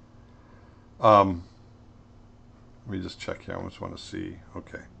 Let me just check here. I just want to see.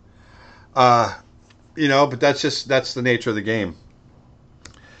 Okay. But that's the nature of the game.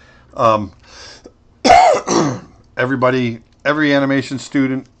 Every animation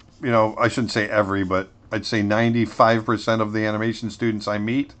student, I shouldn't say every, but I'd say 95% of the animation students I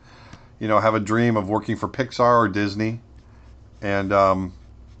meet, have a dream of working for Pixar or Disney, and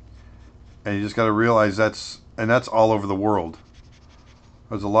you just got to realize that's all over the world.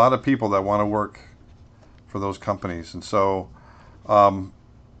 There's a lot of people that want to work for those companies, and so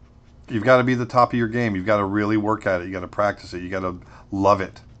you've got to be the top of your game. You've got to really work at it. You got to practice it. You got to love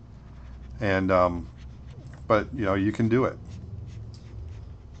it, and but you can do it.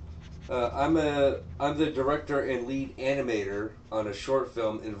 I'm the director and lead animator on a short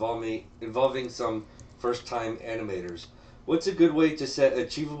film involving some first-time animators. What's a good way to set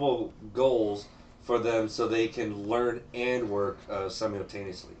achievable goals for them so they can learn and work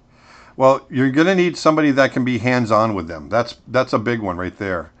simultaneously? Well, you're going to need somebody that can be hands-on with them. That's a big one right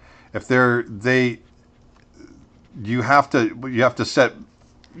there. If you have to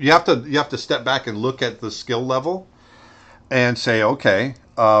step back and look at the skill level and say, okay,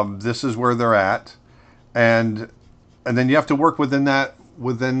 this is where they're at, and then you have to work within that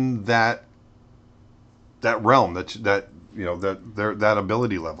realm, that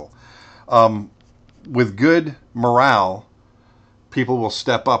ability level. With good morale, people will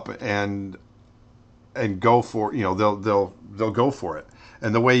step up and go for they'll go for it.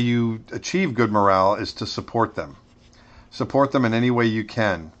 And the way you achieve good morale is to support them. Support them in any way you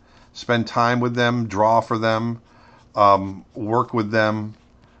can. Spend time with them, draw for them, work with them,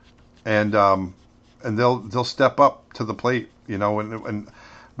 and they'll step up to the plate. And when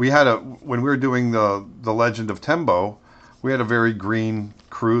we were doing the Legend of Tembo, we had a very green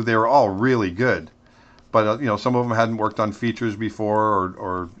crew. They were all really good, but some of them hadn't worked on features before,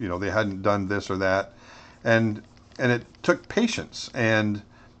 or they hadn't done this or that, and it took patience and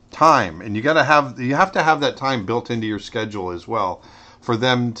time, and you have to have that time built into your schedule as well for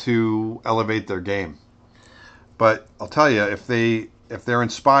them to elevate their game. But I'll tell you, if they're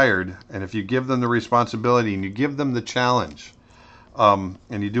inspired, and if you give them the responsibility and you give them the challenge, and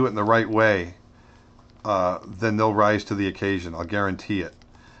you do it in the right way, then they'll rise to the occasion. I'll guarantee it.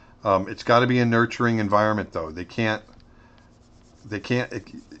 It's got to be a nurturing environment, though. They can't.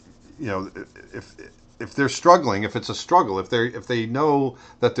 If they're struggling, if it's a struggle, if they know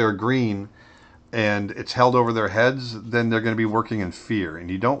that they're green and it's held over their heads, then they're going to be working in fear.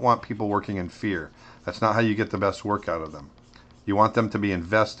 And you don't want people working in fear. That's not how you get the best work out of them. You want them to be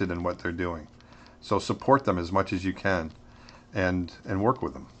invested in what they're doing. So support them as much as you can, and work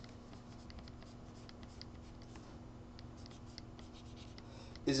with them.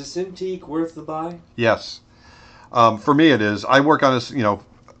 Is a Cintiq worth the buy? Yes. For me it is. I work on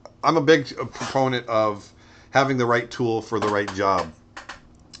I'm a big proponent of having the right tool for the right job,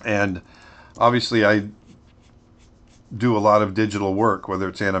 and obviously I do a lot of digital work, whether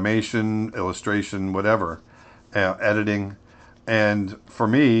it's animation, illustration, whatever, editing. And for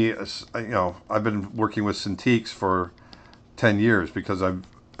me, I've been working with Cintiqs for 10 years because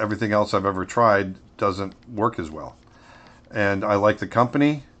everything else I've ever tried doesn't work as well. And I like the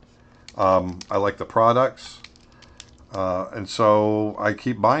company, I like the products, and so I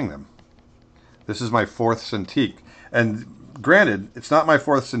keep buying them. This is my fourth Cintiq. And granted, it's not my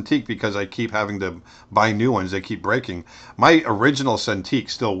fourth Cintiq because I keep having to buy new ones. They keep breaking. My original Cintiq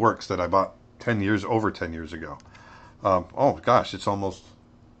still works that I bought over 10 years ago. Oh gosh, it's almost.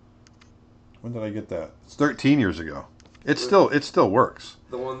 When did I get that? It's 13 years ago. It still works.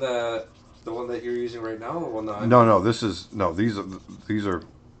 The one that you're using right now, or the one that No, these are.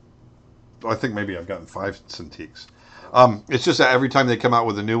 I think maybe I've gotten 5 Cintiqs. It's just that every time they come out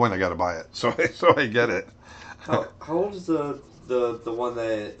with a new one, I got to buy it. So I get it. How old is the one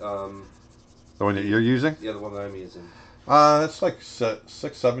that the one that you're using? Yeah, the one that I'm using. It's like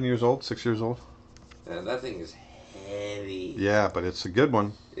 7 years old, 6 years old. And that thing is heavy. Yeah, but it's a good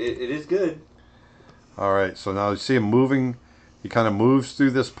one. It is good. All right, so now you see him moving. He kind of moves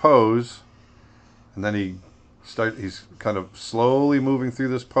through this pose, and then he's kind of slowly moving through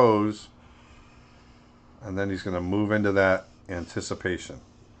this pose, and then he's going to move into that anticipation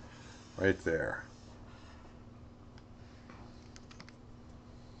right there.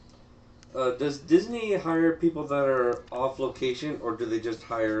 Does Disney hire people that are off location, or do they just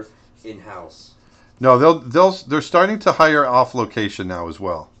hire in-house? No, they're starting to hire off location now as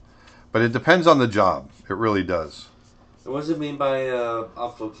well, but it depends on the job. It really does. And what does it mean by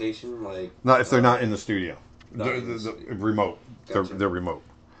off location? Like, not if they're not in the studio. They're remote. Gotcha. They're remote.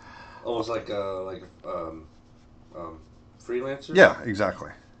 Almost like freelancer. Yeah,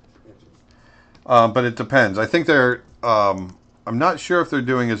 exactly. But it depends. I think they're. I'm not sure if they're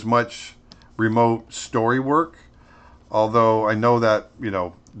doing as much remote story work, although I know that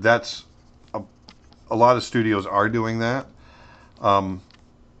that's a lot of studios are doing that.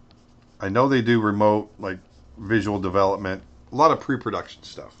 I know they do remote like visual development, a lot of pre-production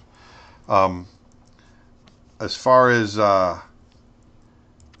stuff. As far as I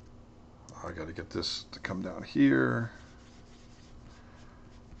got to get this to come down here.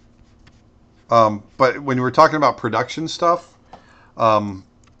 But when we're talking about production stuff,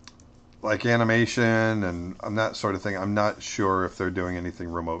 like animation and that sort of thing, I'm not sure if they're doing anything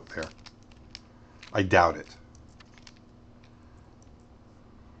remote there. I doubt it.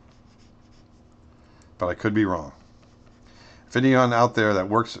 But I could be wrong. If anyone out there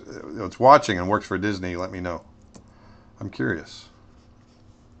that's watching and works for Disney, let me know. I'm curious.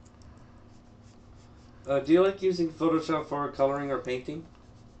 Do you like using Photoshop for coloring or painting?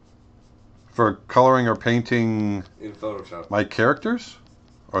 For coloring or painting in Photoshop, my characters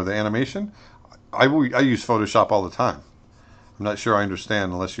or the animation, I use Photoshop all the time. I'm not sure I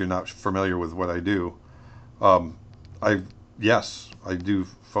understand unless you're not familiar with what I do. Yes, I do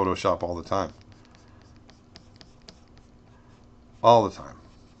Photoshop all the time. All the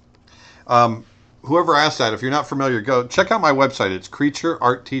time. Whoever asked that, if you're not familiar, go check out my website. It's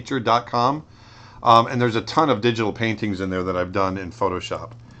creatureartteacher.com. And there's a ton of digital paintings in there that I've done in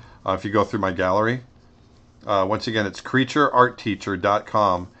Photoshop. If you go through my gallery, once again, it's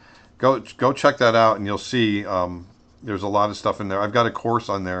creatureartteacher.com. Go check that out, and you'll see there's a lot of stuff in there. I've got a course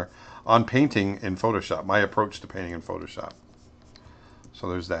on there on painting in Photoshop, my approach to painting in Photoshop. So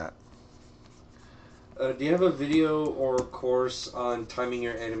there's that. Do you have a video or course on timing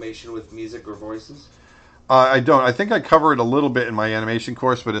your animation with music or voices? I don't. I think I cover it a little bit in my animation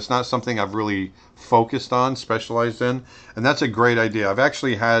course, but it's not something I've really focused on, specialized in. And that's a great idea. I've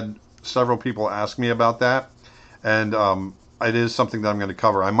actually had several people ask me about that, and it is something that I'm going to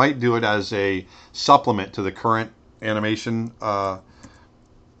cover. I might do it as a supplement to the current animation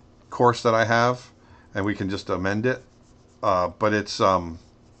course that I have, and we can just amend it. But it's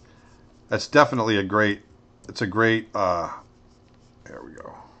definitely a great. It's a great. There we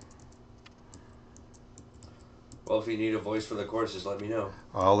go. Well, if you need a voice for the course, just let me know.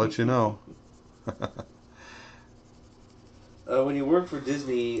 I'll let you know. When you worked for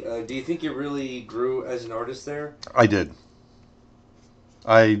Disney, do you think you really grew as an artist there? I did.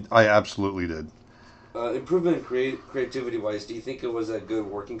 I absolutely did. Improvement in creativity-wise, do you think it was a good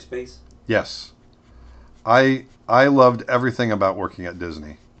working space? Yes. I loved everything about working at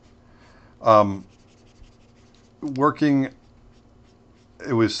Disney. It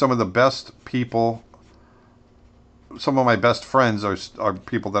was some of the best people. Some of my best friends are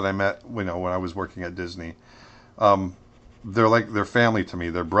people that I met, when I was working at Disney. they're family to me.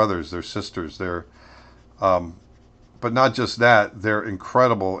 They're brothers, they're sisters, um, but not just that. They're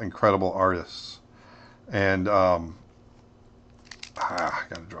incredible artists. And I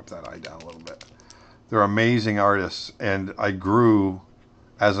got to drop that eye down a little bit. They're amazing artists, and I grew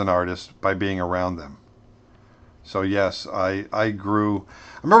as an artist by being around them. So yes, I grew.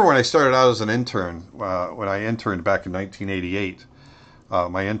 I remember when I started out as an intern, when I interned back in 1988,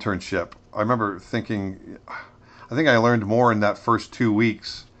 my internship. I remember thinking, I think I learned more in that first 2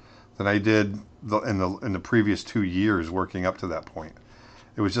 weeks than I did in the previous 2 years working up to that point.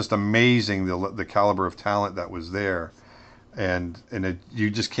 It was just amazing the caliber of talent that was there, and you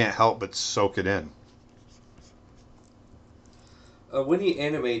just can't help but soak it in. When you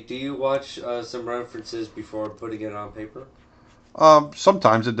animate, do you watch some references before putting it on paper?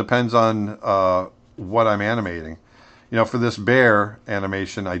 Sometimes it depends on what I'm animating. For this bear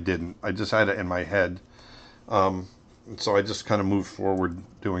animation, I didn't. I just had it in my head. So I just kind of moved forward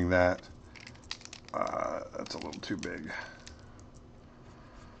doing that. That's a little too big.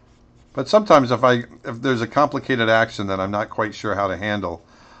 But sometimes if there's a complicated action that I'm not quite sure how to handle,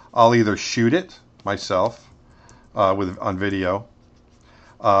 I'll either shoot it myself on video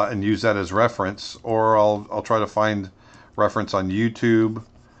and use that as reference, or I'll try to find reference on YouTube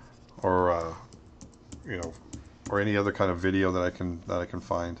or or any other kind of video that I can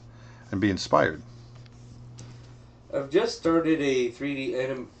find and be inspired. I've just started a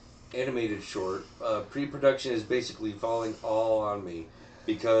 3D animated short. Pre-production is basically falling all on me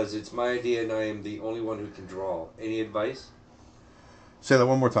because it's my idea and I am the only one who can draw. Any advice? Say that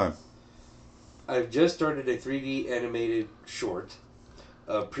one more time. I've just started a 3D animated short.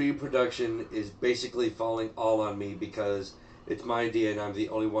 Pre-production is basically falling all on me because it's my idea and I'm the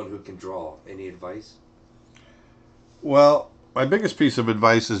only one who can draw. Any advice? Well, my biggest piece of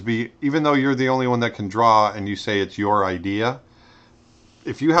advice is even though you're the only one that can draw and you say it's your idea,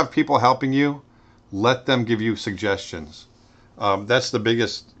 if you have people helping you, let them give you suggestions. That's the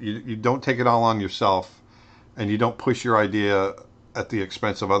biggest. You don't take it all on yourself, and you don't push your idea at the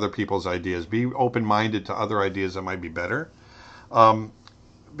expense of other people's ideas. Be open-minded to other ideas that might be better,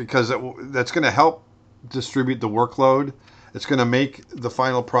 because that's going to help distribute the workload. It's going to make the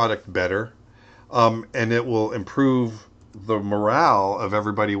final product better, and it will improve the morale of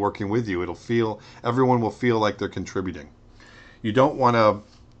everybody working with you. Everyone will feel like they're contributing. You don't want to,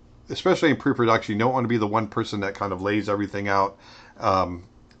 especially in pre-production, you don't want to be the one person that kind of lays everything out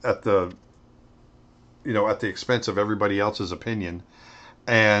at the expense of everybody else's opinion,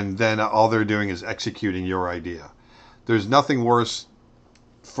 and then all they're doing is executing your idea. There's nothing worse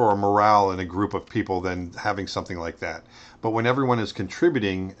for morale in a group of people than having something like that. But when everyone is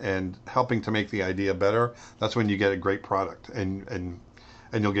contributing and helping to make the idea better, that's when you get a great product, and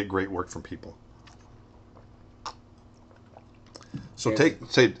you'll get great work from people. So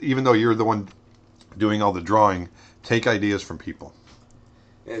even though you're the one doing all the drawing, take ideas from people.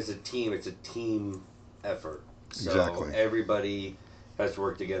 As a team, it's a team effort. So Exactly. Everybody has to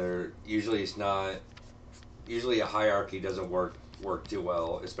work together. Usually a hierarchy doesn't work too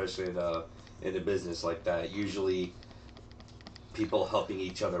well, especially in a business like that. Usually people helping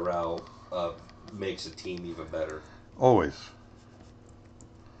each other out makes a team even better. Always.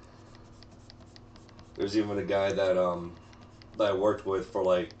 There's even a guy that I worked with for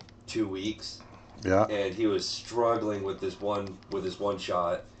like 2 weeks. Yeah. And he was struggling with this one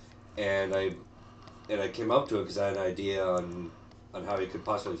shot, and I came up to it because I had an idea on how he could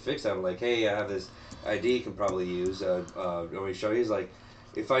possibly fix that. I'm like, hey, I have this idea you can probably use. Want me to show you? He's like,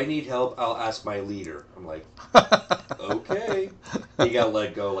 if I need help, I'll ask my leader. I'm like, okay. He got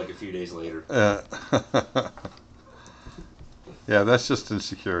let go like a few days later. Yeah, that's just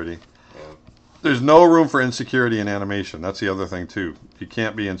insecurity. Yeah. There's no room for insecurity in animation. That's the other thing, too. You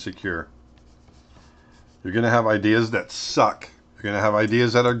can't be insecure. You're going to have ideas that suck. You're going to have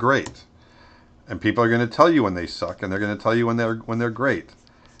ideas that are great. And people are going to tell you when they suck, and they're going to tell you when they're great.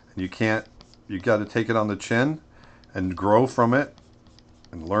 And you got to take it on the chin and grow from it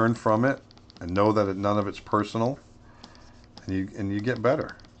and learn from it and know that none of it's personal, and you get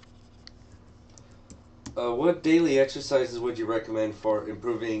better. What daily exercises would you recommend for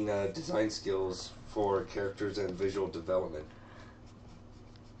improving design skills for characters and visual development?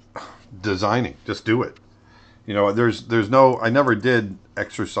 Designing, just do it. There's no. I never did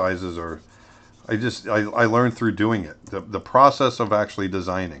exercises, or I learned through doing it. The process of actually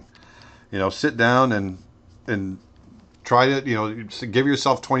designing. Sit down and try to give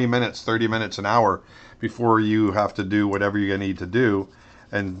yourself 20 minutes, 30 minutes, an hour before you have to do whatever you need to do,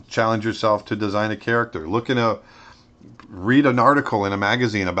 and challenge yourself to design a character. Read an article in a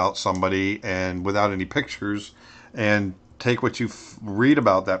magazine about somebody and without any pictures, and take what you read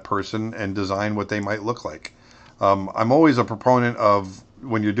about that person and design what they might look like. I'm always a proponent of,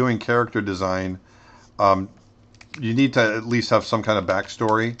 when you're doing character design, you need to at least have some kind of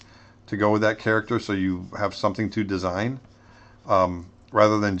backstory to go with that character, so you have something to design,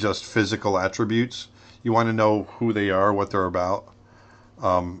 rather than just physical attributes. You want to know who they are, what they're about,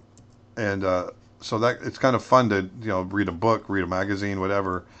 and so that it's kind of fun to read a book, read a magazine,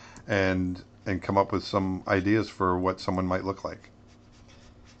 whatever, and come up with some ideas for what someone might look like.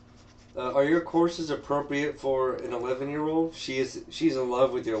 Are your courses appropriate for an 11-year-old? She's in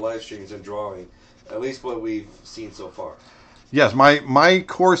love with your live streams and drawing, at least what we've seen so far. Yes, my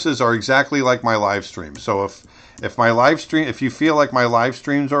courses are exactly like my live streams. So if you feel like my live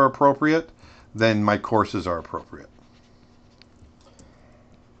streams are appropriate, then my courses are appropriate.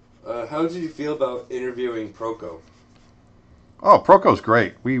 How did you feel about interviewing Proco? Oh, Proco's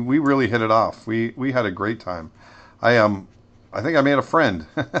great. We really hit it off. We had a great time. I think I made a friend.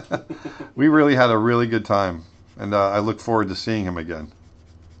 We really had a really good time, and I look forward to seeing him again.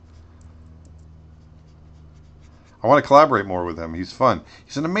 I want to collaborate more with him. He's fun.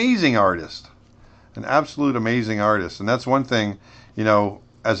 He's an amazing artist, an absolute amazing artist, and that's one thing.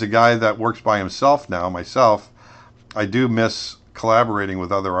 As a guy that works by himself now, myself, I do miss collaborating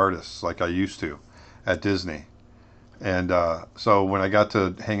with other artists like I used to at Disney. And so when I got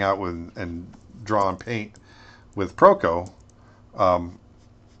to hang out with and draw and paint with Proco, I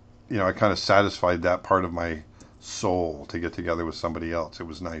kind of satisfied that part of my soul to get together with somebody else. It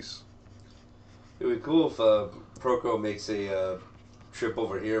was nice. It would be cool if Proco makes a trip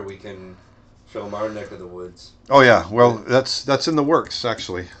over here. We can show them our neck of the woods. Oh yeah, well that's in the works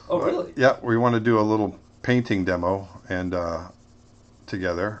actually. Oh really? Yeah, we want to do a little painting demo and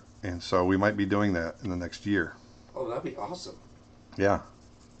together, and so we might be doing that in the next year. Oh, that'd be awesome. Yeah.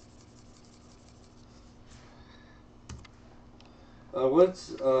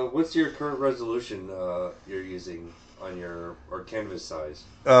 What's your current resolution you're using on your canvas size?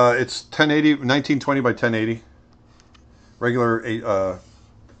 It's 1920 by 1080. Regular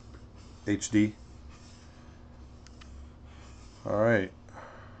HD. All right.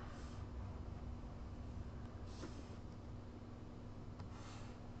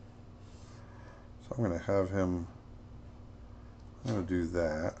 So I'm going to have him. I'm going to do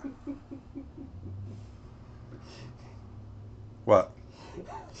that. What?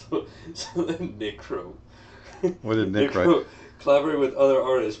 So then Nick wrote. What did Nick write? Collaborate with other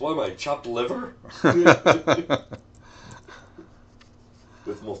artists. What am I, chopped liver?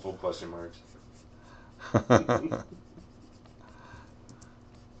 With multiple question marks.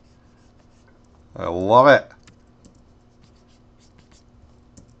 I love it.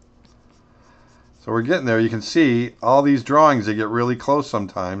 So we're getting there. You can see all these drawings, they get really close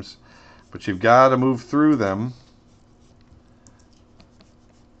sometimes, but you've got to move through them.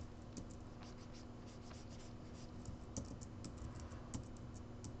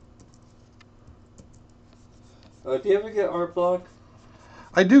 Do you ever get art block?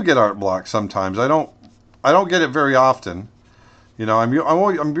 I do get art block sometimes. I don't get it very often. I'm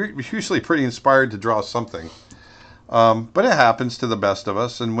usually pretty inspired to draw something, but it happens to the best of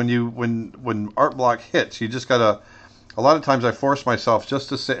us. And when art block hits, you just gotta. A lot of times, I force myself just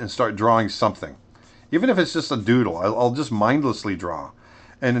to sit and start drawing something, even if it's just a doodle. I'll just mindlessly draw,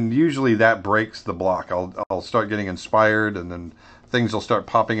 and then usually that breaks the block. I'll start getting inspired, and then things will start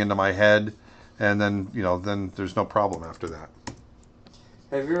popping into my head, and then then there's no problem after that.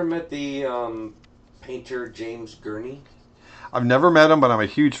 Have you ever met the painter James Gurney? I've never met him, but I'm a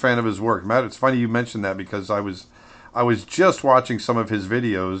huge fan of his work. Matt, it's funny you mentioned that because I was just watching some of his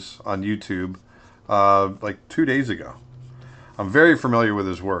videos on YouTube like 2 days ago. I'm very familiar with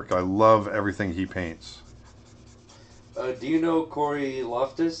his work. I love everything he paints. Do you know Corey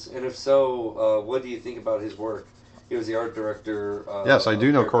Loftus? And if so, what do you think about his work? He was the art director. Yes, I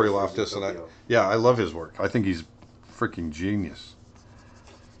do know Corey Loftus, and I love his work. I think he's freaking genius.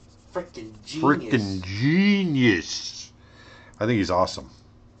 Freaking genius. Freaking genius. I think he's awesome.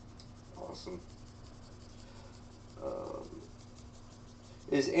 Awesome.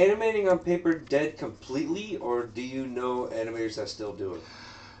 Is animating on paper dead completely, or do you know animators that still do it?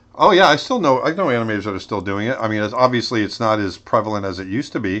 Oh yeah, I know animators that are still doing it. I mean, obviously it's not as prevalent as it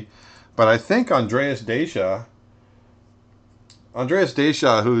used to be, but I think Andreas Deisha,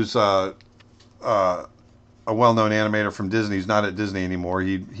 who's a well-known animator from Disney, he's not at Disney anymore.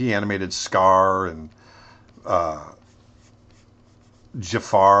 He animated Scar and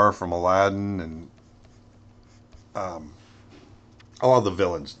Jafar from Aladdin and all the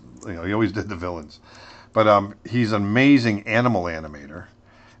villains. He always did the villains. But he's an amazing animal animator,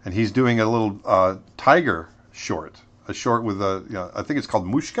 and he's doing a little tiger short a short with a, I think it's called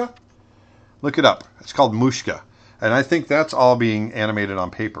Mushka. Look it up. It's called Mushka. And I think that's all being animated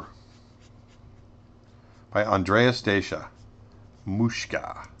on paper. By Andreas Desha.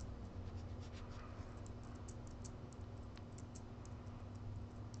 Mushka.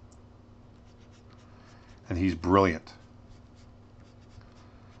 And he's brilliant.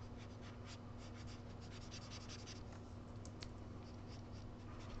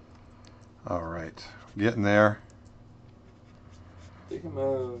 All right. Getting there. I think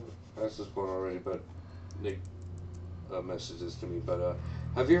I'm past this point already, but Nick messaged this to me. But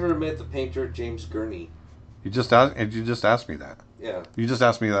have you ever met the painter James Gurney? You just asked me that. Yeah. You just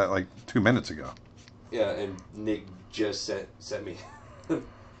asked me that like 2 minutes ago. Yeah, and Nick just sent me a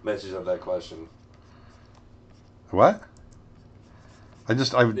message of that question. What?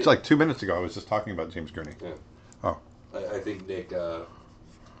 Like 2 minutes ago, I was just talking about James Gurney. Yeah. Oh. I think Nick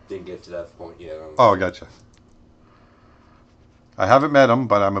didn't get to that point yet. Oh, gotcha. I haven't met him,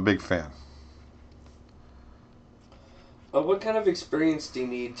 but I'm a big fan. What kind of experience do you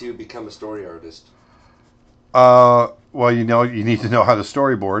need to become a story artist? Well, you need to know how to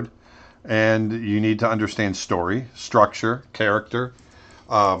storyboard, and you need to understand story, structure, character.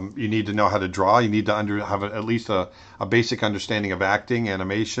 You need to know how to draw. You need to have at least a basic understanding of acting,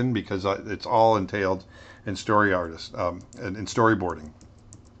 animation, because it's all entailed in story artists and in storyboarding.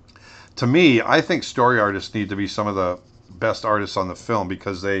 To me, I think story artists need to be some of the best artists on the film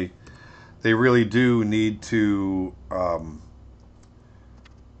because they really do need to.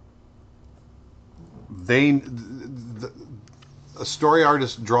 A story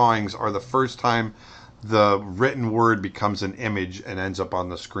artist's drawings are the first time the written word becomes an image and ends up on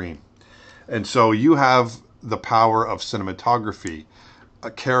the screen. And so you have the power of cinematography,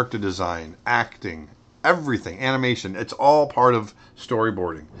 character design, acting, everything, animation. It's all part of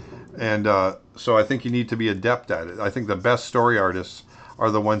storyboarding. And so I think you need to be adept at it. I think the best story artists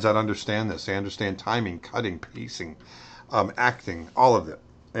are the ones that understand this. They understand timing, cutting, pacing, acting, all of it.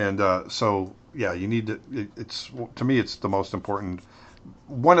 And so, yeah, you need to. To me, it's the most important,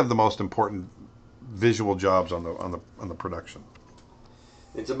 one of the most important visual jobs on the production.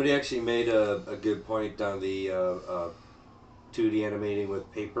 And somebody actually made a good point on the 2D animating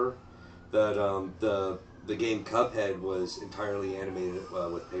with paper, that the game Cuphead was entirely animated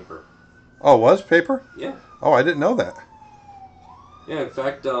with paper. Oh, it was paper? Yeah. Oh, I didn't know that. Yeah, in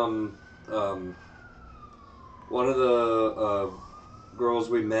fact, one of the girls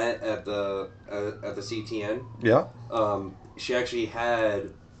we met at the CTN. Yeah. She actually had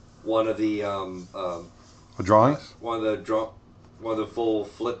one of the The drawings. One of the full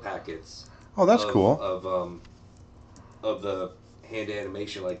flip packets. Oh, that's cool. Of the hand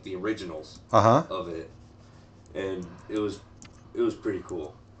animation, like the originals. Of it, and it was pretty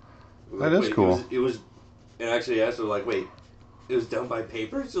cool. That is cool. It was, and actually I asked her, like, wait, it was done by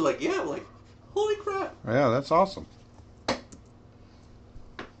paper? She's like, yeah. I'm like, holy crap. Yeah, that's awesome.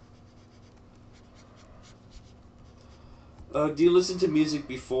 Do you listen to music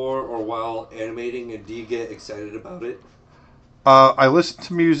before or while animating, and do you get excited about it? I listen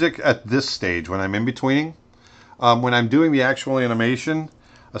to music at this stage when I'm in betweening. When I'm doing the actual animation,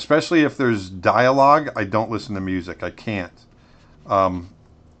 especially if there's dialogue, I don't listen to music. I can't.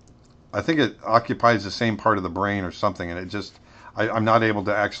 I think it occupies the same part of the brain or something, and it just I'm not able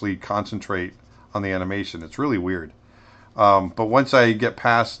to actually concentrate on the animation. It's really weird. But once I get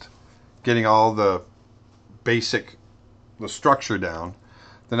past getting all the structure down,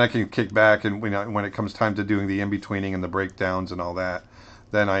 then I can kick back, and when it comes time to doing the in-betweening and the breakdowns and all that,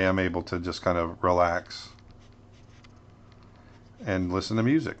 then I am able to just kind of relax and listen to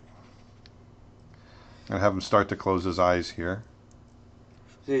music. And have him start to close his eyes here.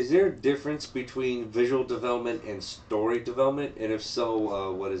 So is there a difference between visual development and story development? And if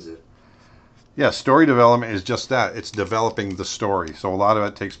so, what is it? Yeah, story development is just that. It's developing the story. So a lot of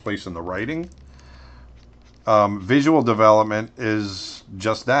it takes place in the writing. Visual development is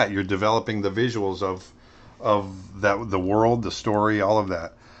just that. You're developing the visuals of the world, the story, all of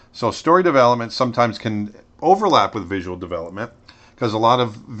that. So story development sometimes can overlap with visual development because a lot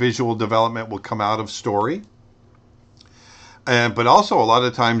of visual development will come out of story. But also a lot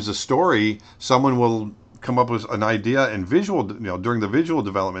of times the story, someone will come up with an idea in visual, during the visual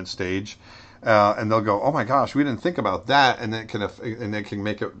development stage, and they'll go, "Oh my gosh, we didn't think about that," and then it can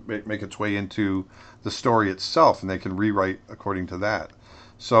make its way into the story itself, and they can rewrite according to that.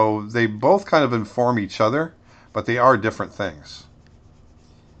 So they both kind of inform each other, but they are different things.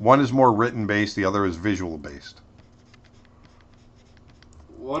 One is more written based, the other is visual based.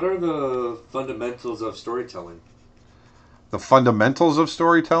 What are the fundamentals of storytelling? The fundamentals of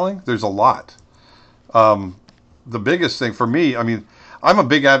storytelling? There's a lot. the biggest thing for me, I mean, I'm a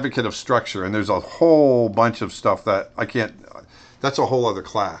big advocate of structure, and there's a whole bunch of stuff that I can't. That's a whole other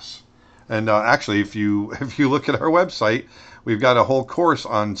class. And actually, if you if you look at our website, we've got a whole course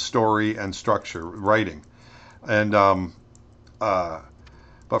on story and structure writing. And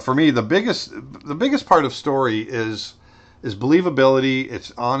but for me, the biggest part of story is believability.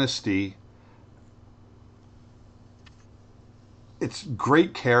 It's honesty. It's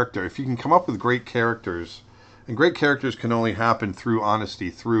great character. If you can come up with great characters, and great characters can only happen through honesty,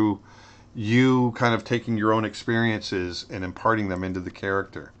 through you kind of taking your own experiences and imparting them into the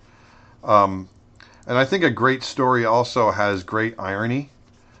character. And I think a great story also has great irony.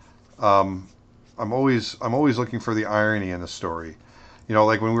 I'm always looking for the irony in a story. You know,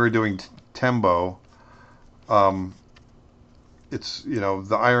 like when we were doing Tembo, it's, you know,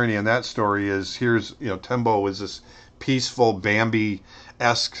 the irony in that story is, here's, you know, Tembo was this peaceful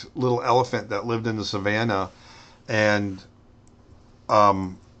Bambi-esque little elephant that lived in the savannah, and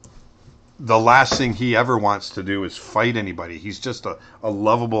the last thing he ever wants to do is fight anybody. He's just a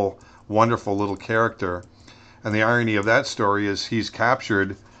lovable, wonderful little character. And the irony of that story is he's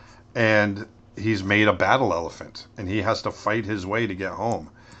captured and he's made a battle elephant, and he has to fight his way to get home.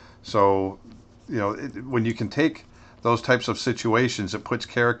 So, you know, when you can take those types of situations, it puts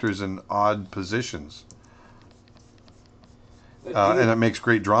characters in odd positions. And it makes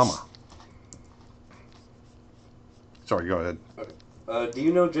great drama. Sorry, go ahead. Do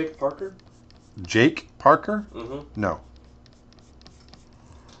you know Jake Parker? Jake Parker? Mm-hmm. No.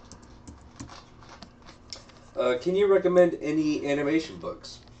 Can you recommend any animation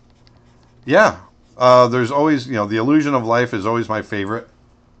books? Yeah. There's always, you know, The Illusion of Life is always my favorite.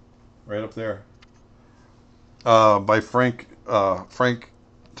 Right up there. By Frank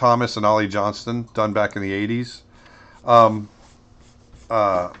Thomas and Ollie Johnston, done back in the 80s.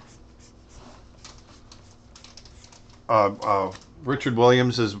 Richard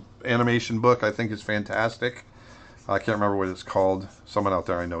Williams' animation book, I think, is fantastic. I can't remember what it's called. Someone out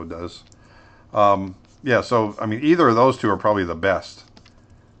there I know does. Yeah, so I mean, either of those two are probably the best.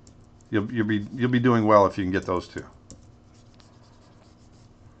 You'll be doing well if you can get those two.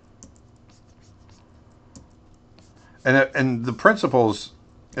 And the principles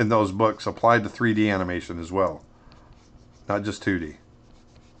in those books apply to 3D animation as well, not just 2D.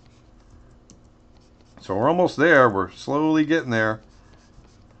 So we're almost there. We're slowly getting there.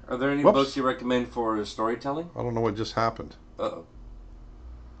 Are there any Whoops. books you recommend for storytelling? I don't know what just happened. Uh-oh.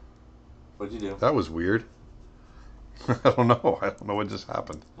 What'd you do? That was weird. I don't know. I don't know what just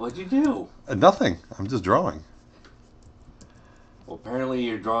happened. What'd you do? Nothing. I'm just drawing. Well, apparently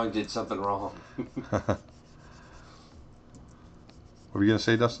your drawing did something wrong. What were you going to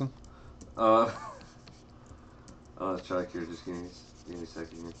say, Dustin? Oh, let's try here. Just give me a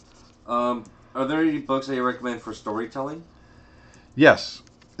second here. Are there any books that you recommend for storytelling? Yes.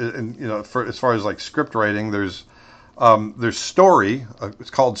 And, you know, for as far as like script writing, there's Story. It's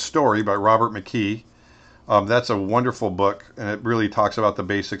called Story by Robert McKee. That's a wonderful book, and it really talks about the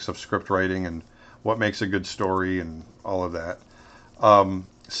basics of script writing and what makes a good story and all of that.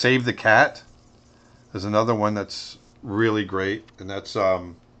 Save the Cat is another one that's really great, and that's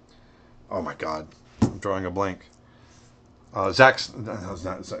oh my God, I'm drawing a blank. Blake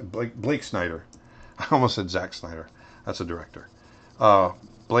Snyder. I almost said Zack Snyder. That's a director.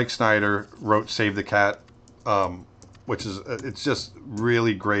 Blake Snyder wrote Save the Cat, which is, it's just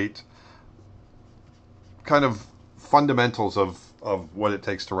really great kind of fundamentals of what it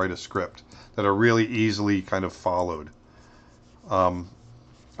takes to write a script that are really easily kind of followed. I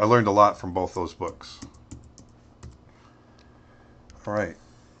learned a lot from both those books. All right.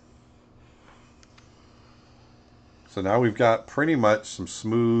 So now we've got pretty much some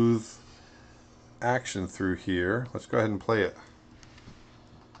smooth action through here. Let's go ahead and play it.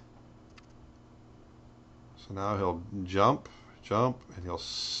 So now he'll jump, and he'll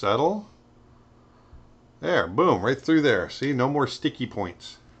settle. There, boom, right through there. See, no more sticky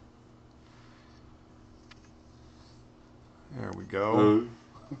points. There we go.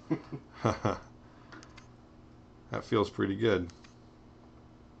 That feels pretty good.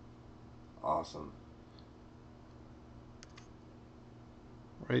 Awesome.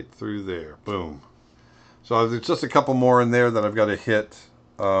 Right through there. Boom. So there's just a couple more in there that I've got to hit.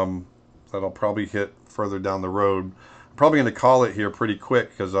 That I'll probably hit further down the road. I'm probably going to call it here pretty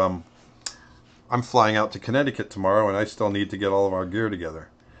quick because I'm flying out to Connecticut tomorrow and I still need to get all of our gear together.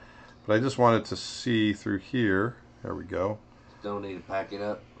 But I just wanted to see through here. There we go. Don't need to pack it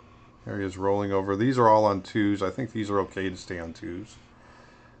up. There he is rolling over. These are all on 2s. I think these are okay to stay on 2s.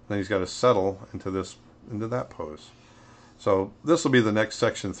 Then he's got to settle into that pose. So this will be the next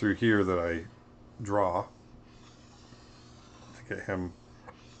section through here that I draw. get him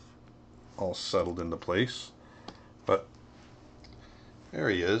all settled into place. But there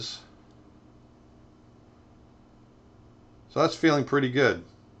he is. So that's feeling pretty good.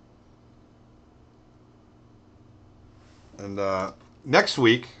 And next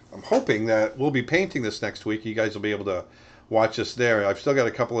week, I'm hoping that we'll be painting this next week. You guys will be able to watch us there. I've still got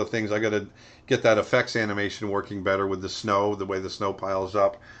a couple of things. I got to get that effects animation working better with the snow, the way the snow piles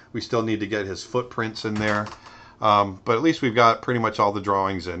up. We still need to get his footprints in there. But at least we've got pretty much all the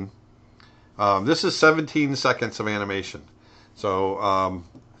drawings in. This is 17 seconds of animation. So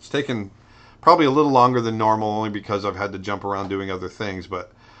it's taken probably a little longer than normal, only because I've had to jump around doing other things.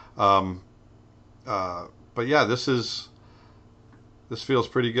 But yeah, this feels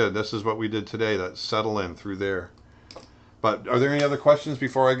pretty good. This is what we did today. That settle in through there. But are there any other questions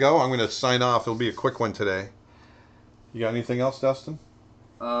before I go? I'm going to sign off. It'll be a quick one today. You got anything else, Dustin?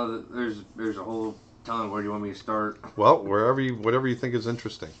 There's a whole ton. Where do you want me to start? Well, whatever you think is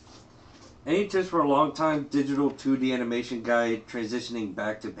interesting. Any tips for a long time digital 2D animation guide transitioning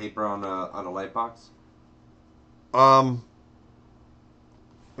back to paper on a light box? Let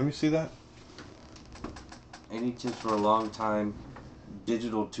me see that. Any tips for a long time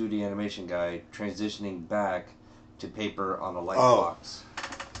digital 2D animation guide transitioning back to paper on a light box?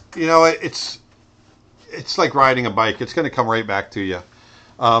 You know, it's like riding a bike. It's going to come right back to you.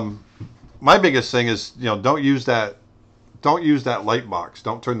 My biggest thing is, don't use that light box.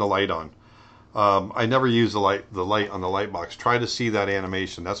 Don't turn the light on. I never use the light on the light box. Try to see that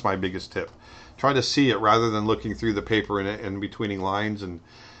animation. That's my biggest tip. Try to see it rather than looking through the paper and between lines and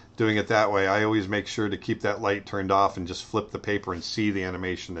doing it that way. I always make sure to keep that light turned off and just flip the paper and see the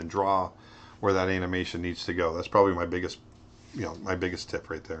animation and draw where that animation needs to go. That's probably my biggest tip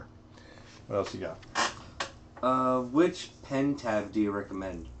right there. What else you got? Which pen tab do you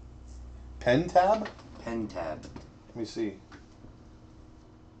recommend? Pen tab? Pen tab. Let me see.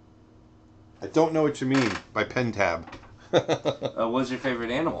 I don't know what you mean by pen tab. What's your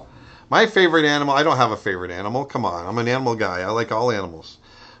favorite animal? My favorite animal? I don't have a favorite animal. Come on, I'm an animal guy. I like all animals.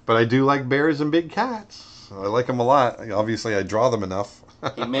 But I do like bears and big cats. I like them a lot. Obviously, I draw them enough.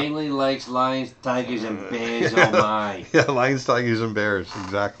 He mainly likes lions, tigers, and bears. Oh my! Yeah, lions, tigers, and bears.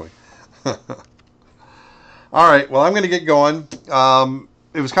 Exactly. All right. Well, I'm going to get going.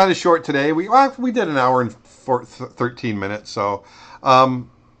 It was kind of short today. We did an hour and 13 minutes. So,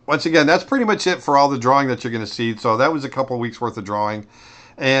 once again, that's pretty much it for all the drawing that you're going to see. So that was a couple of weeks worth of drawing.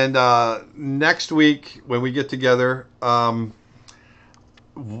 And next week when we get together,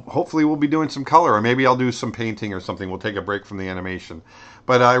 hopefully we'll be doing some color, or maybe I'll do some painting or something. We'll take a break from the animation.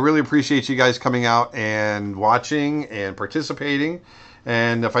 But I really appreciate you guys coming out and watching and participating.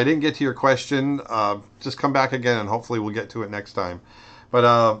 And if I didn't get to your question, just come back again and hopefully we'll get to it next time.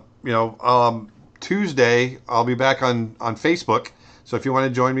 But, Tuesday, I'll be back on Facebook. So if you want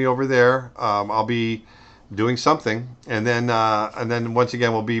to join me over there, I'll be doing something. And then once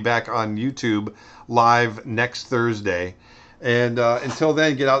again, we'll be back on YouTube live next Thursday. And until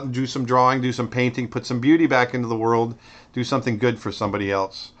then, get out and do some drawing, do some painting, put some beauty back into the world, do something good for somebody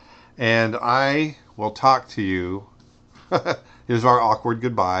else. And I will talk to you. Here's our awkward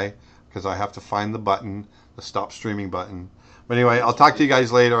goodbye, because I have to find the button, the stop streaming button. But anyway, I'll talk to you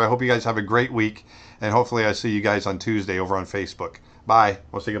guys later. I hope you guys have a great week. And hopefully I see you guys on Tuesday over on Facebook. Bye.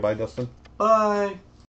 Want to say goodbye, Dustin? Bye.